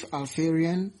 Chief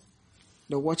Alfarian,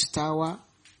 the Watchtower,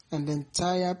 and the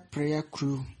entire prayer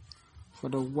crew for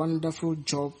the wonderful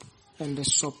job and the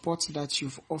support that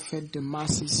you've offered the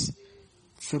masses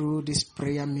through this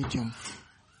prayer medium.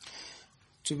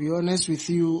 To be honest with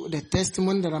you, the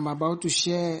testimony that I'm about to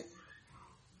share,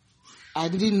 I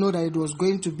didn't know that it was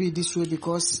going to be this way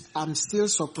because I'm still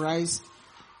surprised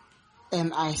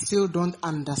and I still don't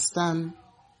understand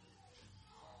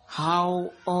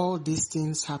how all these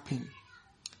things happen.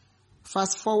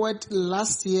 Fast forward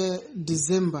last year,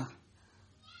 December,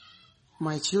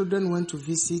 my children went to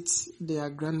visit their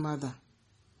grandmother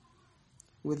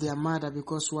with their mother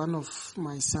because one of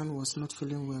my son was not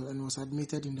feeling well and was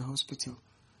admitted in the hospital.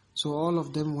 So all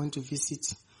of them went to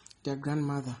visit their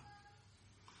grandmother.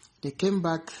 They came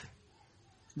back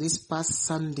this past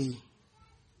Sunday.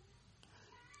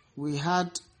 We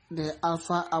had the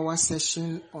Alpha Hour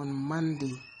session on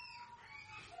Monday.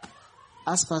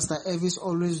 As Pastor Elvis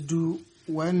always do,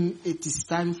 when it is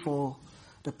time for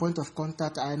the point of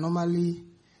contact, I normally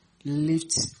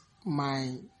lift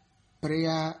my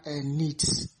prayer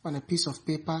needs on a piece of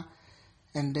paper,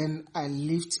 and then I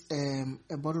lift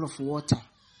a bottle of water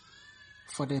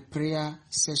for the prayer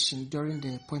session during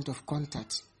the point of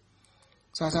contact.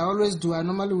 So as I always do, I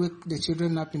normally wake the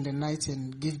children up in the night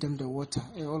and give them the water.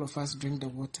 And all of us drink the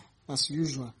water as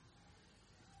usual.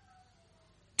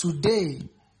 Today,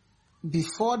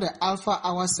 before the Alpha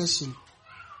Hour session,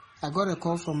 I got a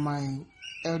call from my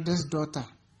eldest daughter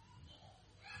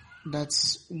that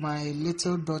my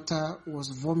little daughter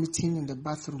was vomiting in the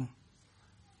bathroom.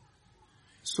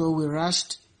 So we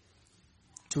rushed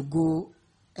to go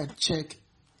and check.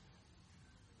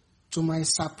 To my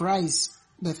surprise,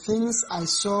 the things I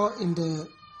saw in the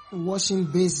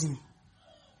washing basin,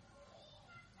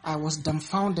 I was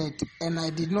dumbfounded and I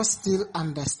did not still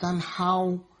understand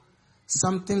how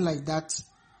something like that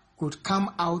could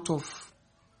come out of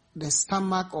the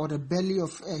stomach or the belly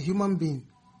of a human being.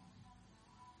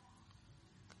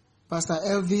 Pastor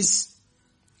Elvis,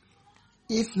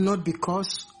 if not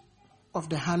because of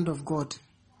the hand of God,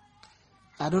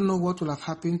 I don't know what will have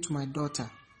happened to my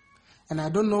daughter. And I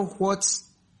don't know what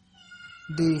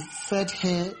they fed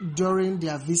her during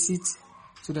their visit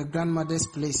to the grandmother's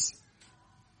place.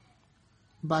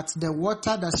 But the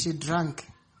water that she drank,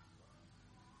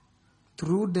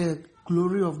 through the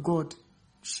glory of God,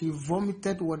 she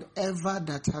vomited whatever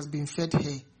that has been fed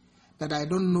her, that I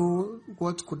don't know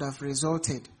what could have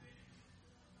resulted.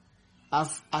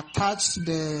 I've attached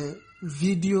the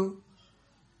video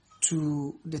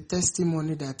to the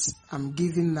testimony that I'm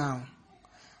giving now.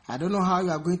 I don't know how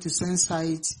you are going to censor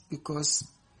it because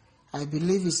I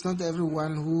believe it's not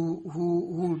everyone who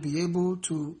will be able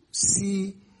to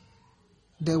see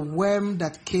the worm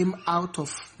that came out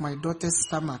of my daughter's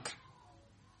stomach.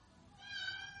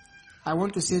 I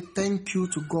want to say thank you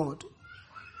to God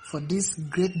for this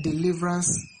great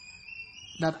deliverance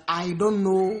that I don't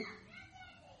know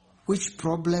which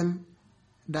problem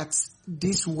that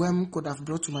this worm could have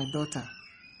brought to my daughter.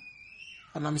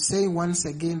 And I'm saying once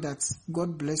again that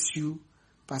God bless you,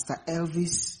 Pastor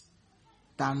Elvis,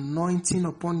 the anointing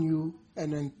upon you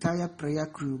and the entire prayer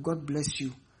crew. God bless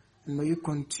you. And may you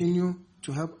continue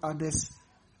to help others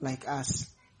like us.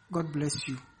 God bless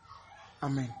you.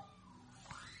 Amen.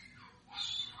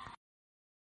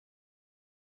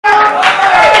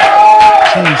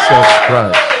 Jesus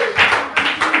Christ.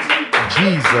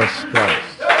 Jesus Christ.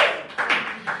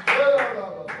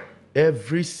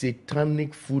 Every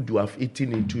satanic food you have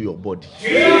eaten into your body,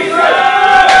 Jesus!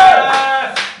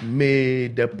 May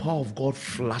the power of God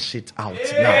flush it out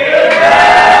now.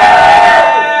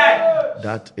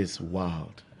 That is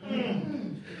wild.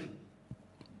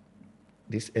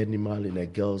 This animal in a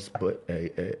child's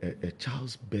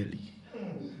belly,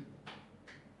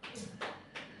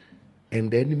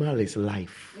 and the animal is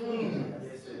life.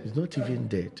 It's not even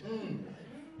dead.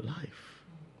 Life.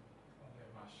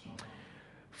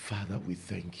 Father, we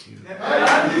thank you.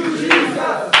 Thank you,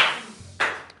 Jesus.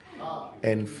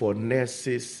 And for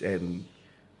nurses and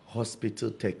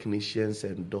hospital technicians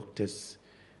and doctors,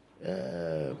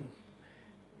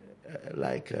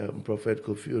 like Prophet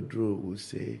Kofi Oduro will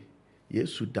say,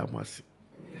 Yesu damasi.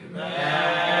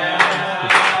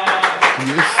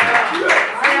 Yesu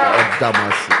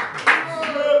damasi.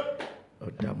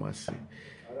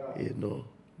 You know,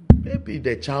 maybe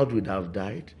the child would have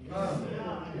died.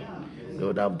 They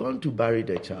would have gone to bury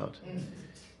the child.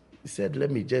 He said,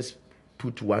 let me just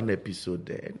put one episode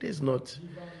there. And there's not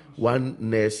one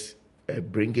nurse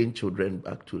bringing children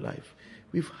back to life.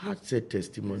 We've had said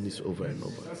testimonies over and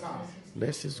over.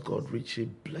 Nurses, God richly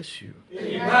bless you.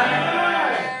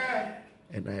 Amen.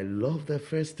 And I love the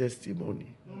first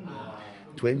testimony.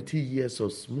 20 years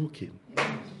of smoking.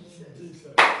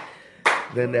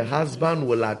 Then the husband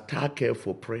will attack her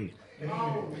for praying.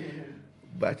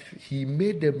 But he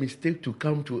made the mistake to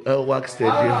come to Elwak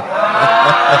Stadium.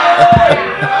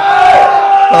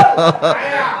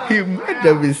 He made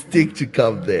the mistake to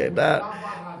come there.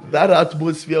 That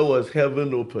atmosphere was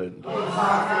heaven open.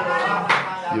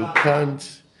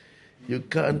 You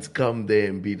can't come there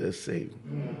and be the same.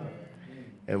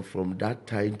 And from that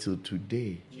time till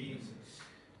today,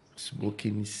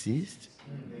 smoking ceased.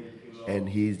 And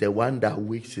he's the one that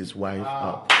wakes his wife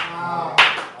up.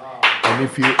 And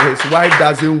if his wife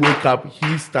doesn't wake up,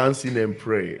 he stands in and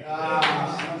prays.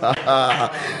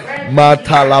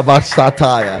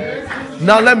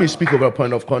 Now let me speak of a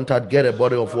point of contact. Get a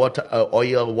bottle of water,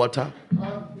 oil, water.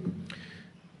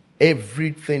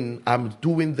 Everything, I'm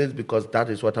doing this because that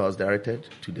is what I was directed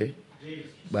today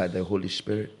by the Holy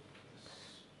Spirit.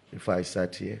 If I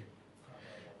sat here,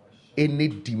 any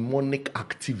demonic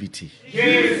activity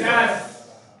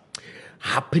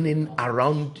happening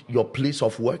around your place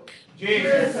of work,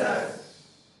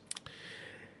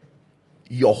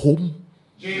 your home,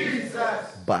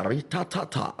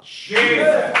 Baritata,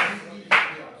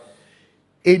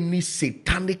 any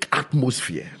satanic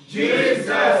atmosphere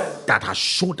that has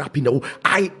showed up in the home,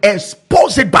 I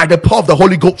expose it by the power of the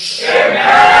Holy Ghost.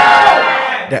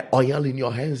 The oil in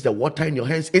your hands, the water in your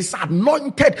hands is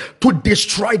anointed to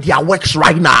destroy their works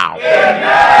right now.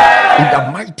 In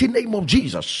the mighty name of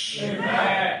Jesus.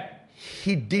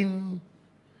 Hidden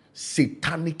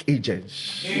satanic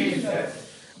agents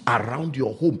around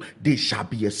your home, they shall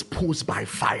be exposed by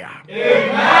fire.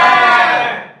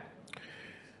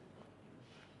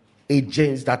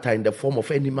 Agents that are in the form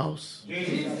of animals,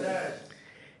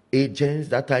 agents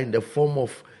that are in the form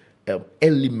of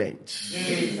elements,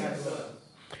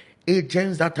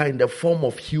 agents that are in the form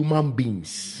of human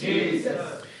beings,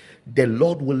 the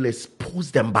Lord will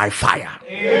expose them by fire.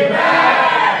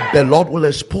 The Lord will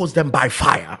expose them by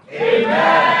fire.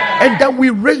 And then we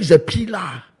raise a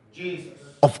pillar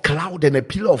of cloud and a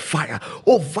pillar of fire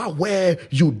over where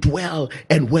you dwell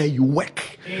and where you work.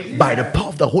 By the power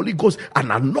of the Holy Ghost, an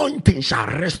anointing shall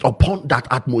rest upon that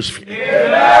atmosphere.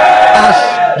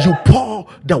 As you pour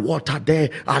the water there,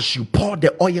 as you pour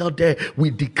the oil there, we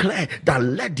declare that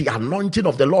let the anointing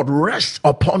of the Lord rest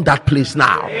upon that place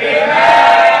now.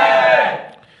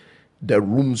 The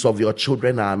rooms of your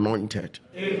children are anointed.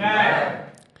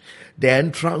 The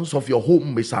entrance of your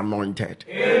home is anointed.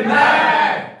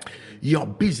 Your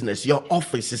business, your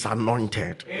office is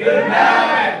anointed.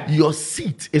 Your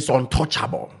seat is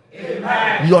untouchable.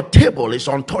 Your table is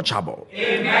untouchable.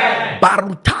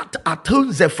 Barutat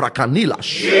atunze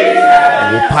frakanilash.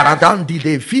 Paradandi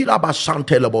de fila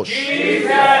basantelebos.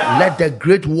 Let the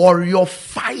great warrior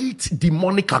fight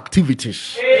demonic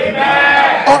activities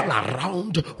all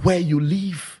around where you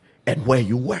live and where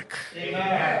you work.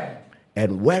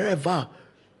 And wherever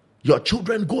your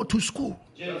children go to school.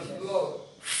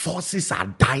 Forces are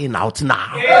dying out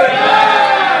now.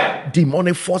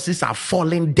 Demonic forces are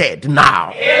falling dead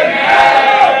now.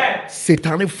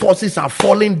 Satanic forces are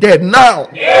falling dead now.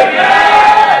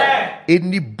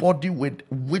 Anybody with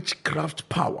witchcraft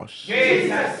powers,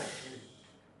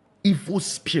 evil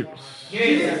spirits,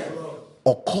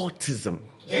 occultism,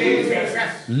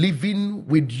 living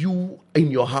with you in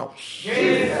your house,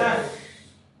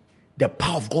 the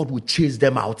power of God will chase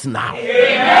them out now.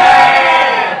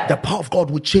 The power of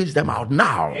God will chase them out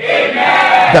now.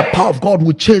 The power of God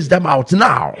will chase them out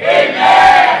now.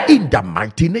 In the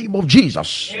mighty name of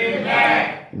Jesus.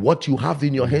 What you have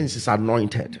in your hands is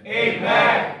anointed.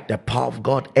 The power of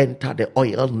God enter the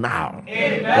oil now.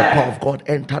 The power of God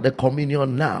enter the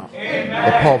communion now.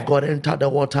 The power of God enter the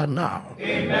water now.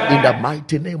 In the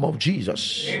mighty name of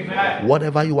Jesus.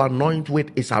 Whatever you anoint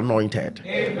with is anointed.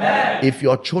 If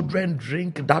your children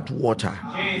drink that water,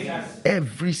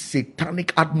 every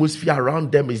satanic atmosphere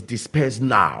around them is dispersed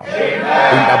now. In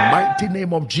the mighty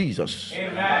name of Jesus.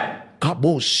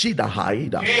 Kabo Shida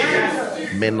Haida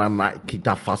Menanai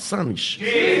Kita Fasanish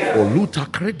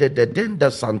Oluta Crede de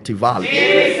Denda Santival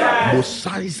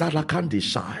Mosai Zarakandi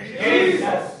Shai.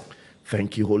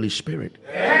 Thank you, Holy Spirit.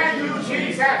 Thank you,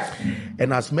 Jesus.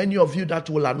 And as many of you that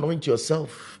will anoint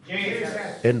yourself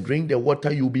and drink the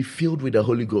water, you'll be filled with the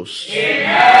Holy Ghost.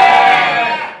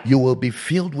 Amen. You will be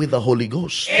filled with the Holy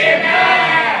Ghost.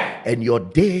 Amen. And your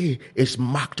day is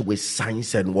marked with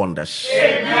signs and wonders.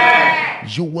 Amen.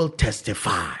 You will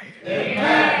testify.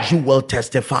 Amen. You will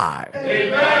testify.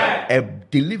 Amen. A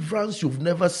deliverance you've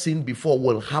never seen before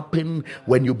will happen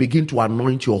when you begin to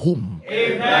anoint your home.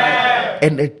 Amen.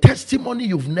 And a testimony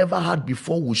you've never had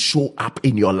before will show up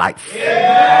in your life.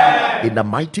 Amen. In the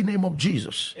mighty name of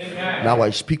Jesus. Amen. Now I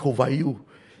speak over you.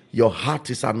 Your heart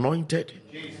is anointed.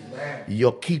 Jesus.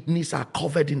 Your kidneys are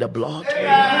covered in the blood.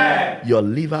 Your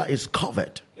liver is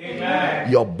covered.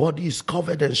 Your body is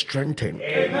covered and strengthened.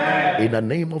 In the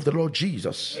name of the Lord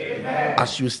Jesus.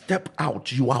 As you step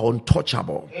out, you are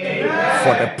untouchable.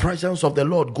 For the presence of the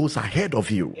Lord goes ahead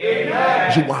of you.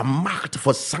 You are marked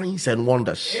for signs and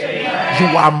wonders. You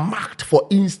are marked for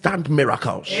instant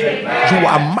miracles. You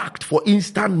are marked for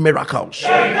instant miracles. You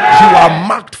are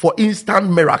marked for instant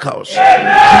miracles. You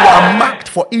are marked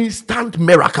for instant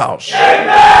miracles.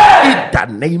 In the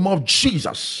name of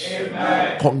Jesus.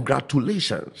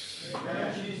 Congratulations.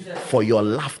 For your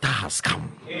laughter has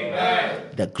come.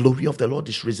 The glory of the Lord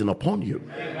is risen upon you.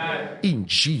 In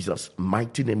Jesus'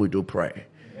 mighty name we do pray.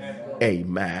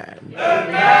 Amen.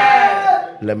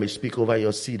 Let me speak over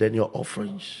your seed and your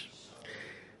offerings.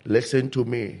 Listen to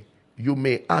me. You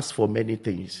may ask for many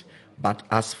things, but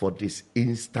ask for these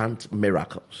instant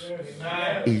miracles.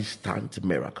 Instant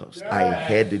miracles. I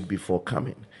heard it before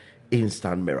coming.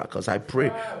 Instant miracles. I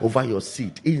pray over your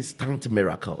seed. Instant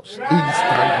miracles.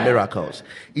 Instant miracles.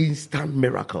 Instant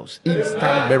miracles.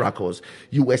 Instant miracles.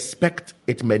 You expect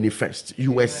it manifest.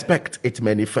 You expect it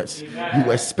manifest.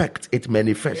 You expect it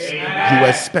manifest. You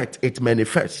expect it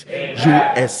manifest. You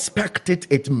expect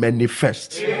it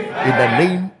manifest. In the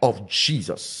name of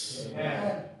Jesus.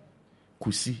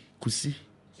 Kusi.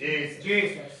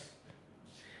 Jesus.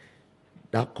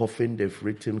 That coffin they've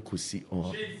written Kusi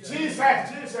on.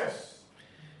 Jesus.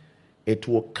 It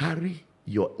will carry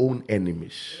your own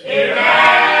enemies.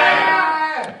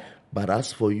 Amen. But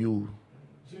as for you,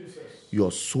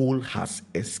 your soul has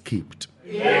escaped.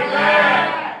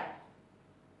 Amen.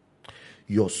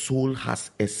 Your soul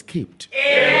has escaped.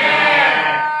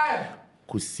 Amen.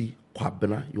 Kusi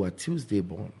Kwabena, you are Tuesday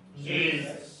born.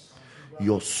 Jesus.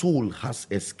 Your soul has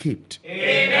escaped.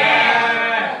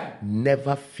 Amen.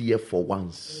 Never fear for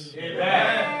once.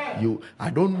 Amen. I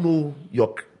don't know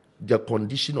the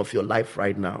condition of your life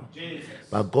right now. Jesus.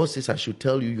 But God says I should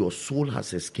tell you your soul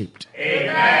has escaped.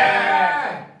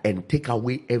 Amen. And take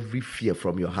away every fear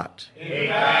from your heart.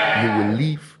 Amen. You will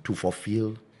live to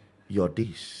fulfill your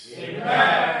days.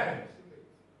 Amen.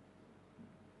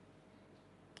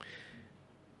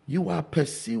 You are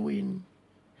pursuing,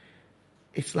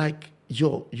 it's like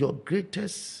your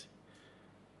greatest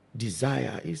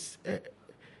desire is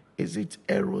it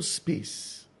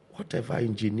aerospace, whatever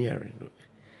engineering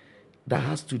that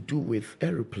has to do with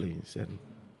aeroplanes,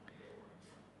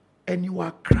 and you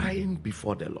are crying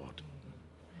before the Lord.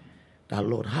 That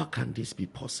Lord, how can this be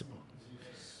possible?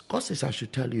 God says I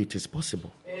should tell you it is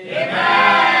possible.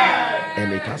 Amen.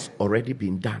 And it has already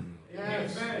been done.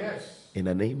 Yes. In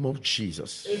the name of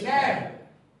Jesus. Amen.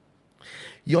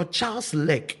 Your child's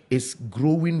leg is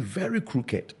growing very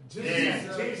crooked.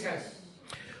 Jesus.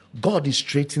 God is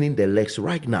straightening the legs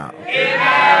right now.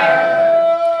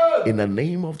 Amen. In the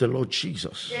name of the Lord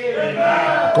Jesus.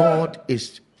 Amen. God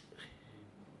is.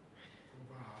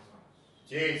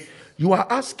 Jesus. You are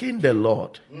asking the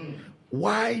Lord,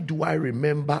 why do I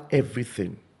remember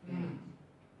everything?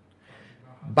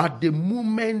 But the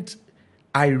moment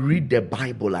I read the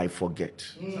Bible, I forget.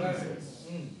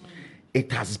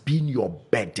 It has been your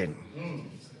burden.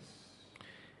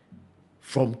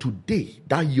 From today,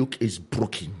 that yoke is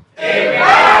broken.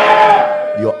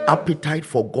 Amen. Your appetite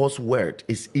for God's word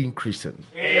is increasing.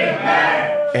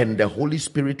 Amen. And the Holy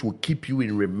Spirit will keep you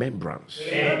in remembrance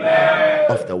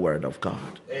of the word of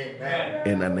God. Amen.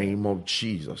 In the name of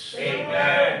Jesus.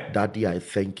 Amen. Daddy, I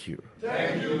thank you,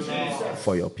 Jesus,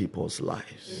 for your people's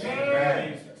lives.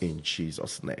 Amen. In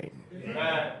Jesus' name.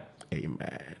 Amen.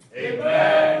 Amen.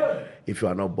 Amen. If you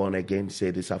are not born again,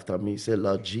 say this after me. Say,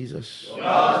 Lord Jesus.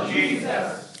 Lord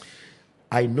Jesus.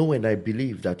 I know and I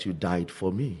believe that you died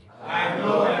for me. I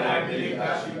know and I believe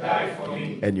that you died for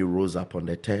me. And you rose up on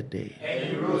the third day.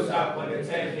 And you rose up on the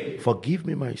 10th day. Forgive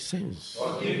me my sins.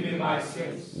 Forgive me my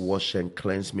sins. Wash and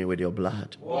cleanse me with your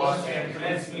blood. Wash and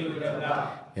cleanse me with the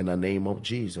blood. In the name of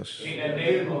Jesus. In the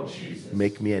name of Jesus.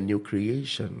 Make me a new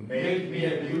creation. Make me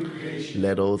a new creation.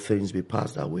 Let all things be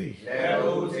passed away. Let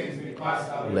all things be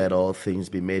passed away. Let all things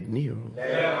be made new.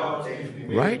 Let all things be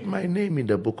made Write my name in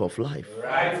the book of life.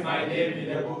 Write my name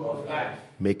in the book of life.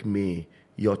 Make me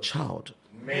your child.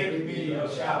 Make me your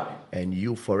child. And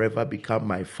you forever become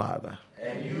my father.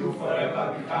 And you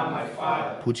forever become my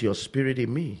father. Put your spirit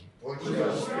in me. Put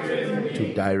your spirit in me.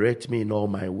 To direct me in all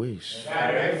my ways.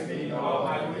 Direct me in all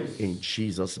my ways. In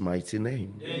Jesus' mighty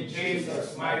name. In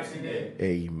Jesus' mighty name.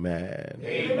 Amen.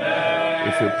 Amen.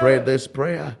 If you pray this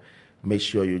prayer, make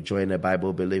sure you join a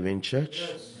Bible believing church,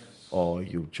 or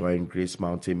you join Grace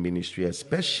Mountain Ministry,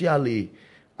 especially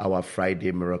our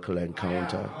Friday Miracle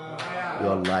Encounter.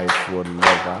 Your life will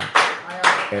never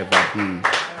ever be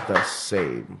the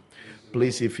same.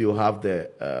 Please, if you have the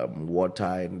water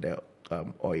and the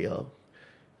oil,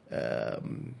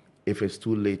 if it's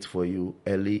too late for you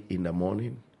early in the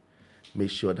morning, make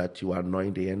sure that you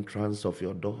anoint the entrance of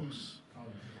your doors.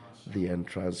 The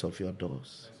entrance of your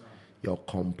doors. Your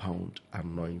compound,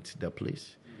 anoint the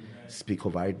place. Speak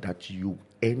over it that you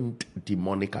end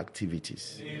demonic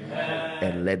activities. Amen.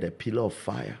 And let the pillar of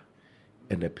fire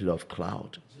and the pillar of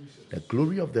cloud, the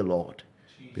glory of the Lord,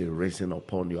 be risen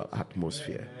upon your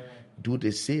atmosphere. Do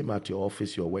the same at your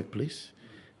office, your workplace,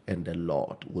 and the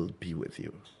Lord will be with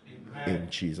you. In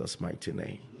Jesus' mighty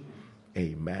name.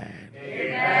 Amen.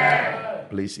 Amen.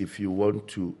 Please, if you want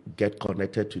to get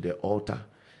connected to the altar,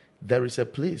 there is a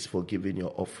place for giving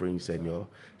your offerings and your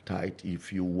tithe.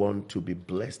 If you want to be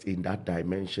blessed in that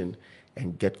dimension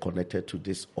and get connected to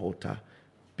this altar,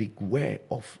 beware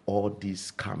of all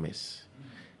these scammers.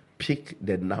 Pick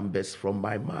the numbers from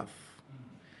my mouth.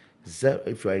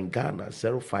 If you're in Ghana,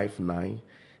 059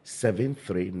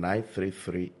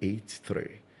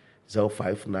 7393383,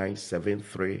 059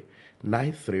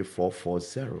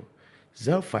 93440,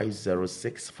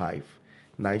 05065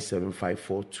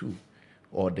 97542,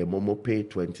 or the Momo Pay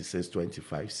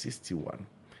 262561.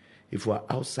 If you are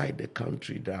outside the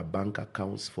country, there are bank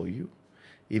accounts for you.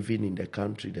 Even in the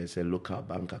country, there's a local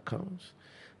bank account,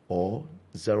 or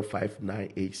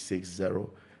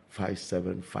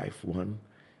 05986057551,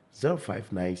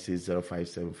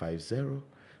 059605750,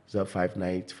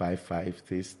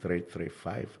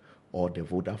 05985533335, or the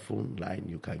Vodafone line,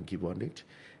 you can give on it.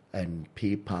 And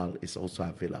PayPal is also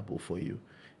available for you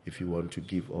if you want to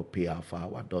give, or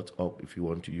payalphahour.org if you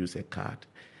want to use a card.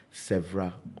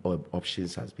 Several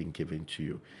options has been given to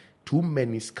you. Too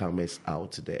many scammers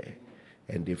out there,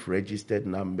 and they've registered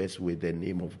numbers with the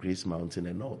name of Grace Mountain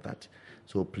and all that.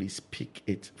 So please pick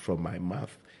it from my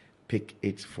mouth, pick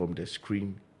it from the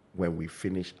screen when we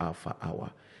finish Alpha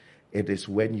Hour. It is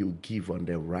when you give on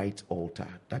the right altar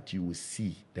that you will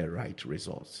see the right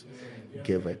results.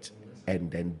 Give it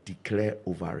and then declare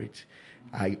over it.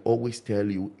 I always tell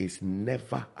you, it's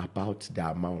never about the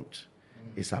amount.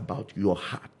 It's about your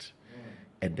heart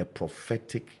and the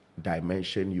prophetic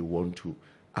dimension you want to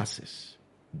access.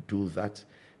 Do that.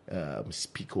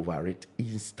 Speak over it.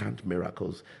 Instant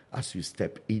miracles as you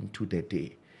step into the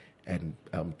day. And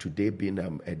today being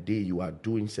a day you are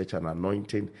doing such an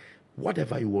anointing,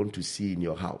 whatever you want to see in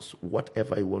your house,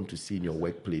 whatever you want to see in your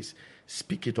workplace,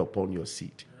 speak it upon your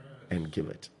seed and give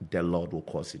it. The Lord will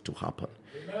cause it to happen.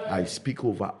 Amen. I speak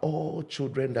over all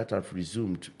children that have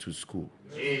resumed to school,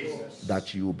 Jesus,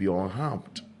 that you will be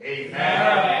unharmed.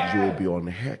 Amen. You will be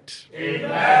unhurt.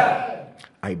 Amen.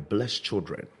 I bless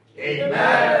children.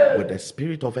 Amen. With the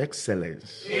spirit of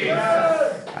excellence.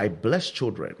 Jesus. I bless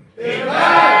children.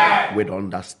 Amen. With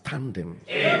understanding.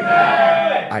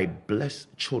 Amen. I bless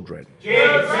children.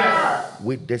 Jesus.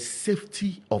 With the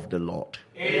safety of the Lord.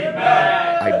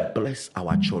 Amen. I bless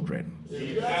our children.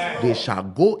 Jesus. They shall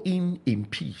go in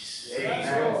peace.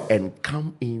 Jesus. And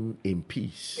come in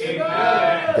peace.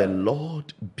 Amen. The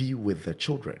Lord be with the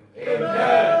children.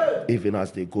 Amen. Even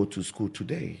as they go to school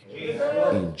today.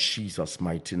 Jesus. In Jesus'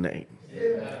 mighty name.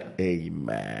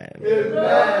 Amen.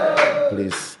 Amen.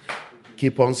 Please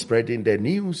keep on spreading the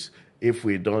news. If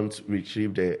we don't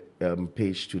retrieve the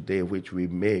page today, which we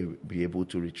may be able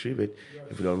to retrieve it,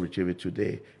 if we don't retrieve it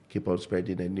today, keep on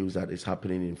spreading the news that is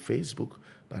happening in Facebook.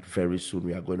 But very soon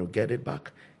we are going to get it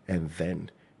back, and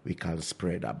then we can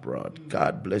spread abroad.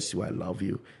 God bless you. I love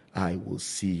you. I will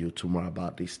see you tomorrow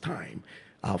about this time.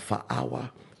 Alpha Hour,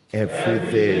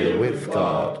 every day with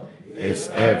God is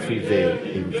every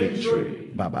day in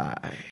victory. Bye-bye.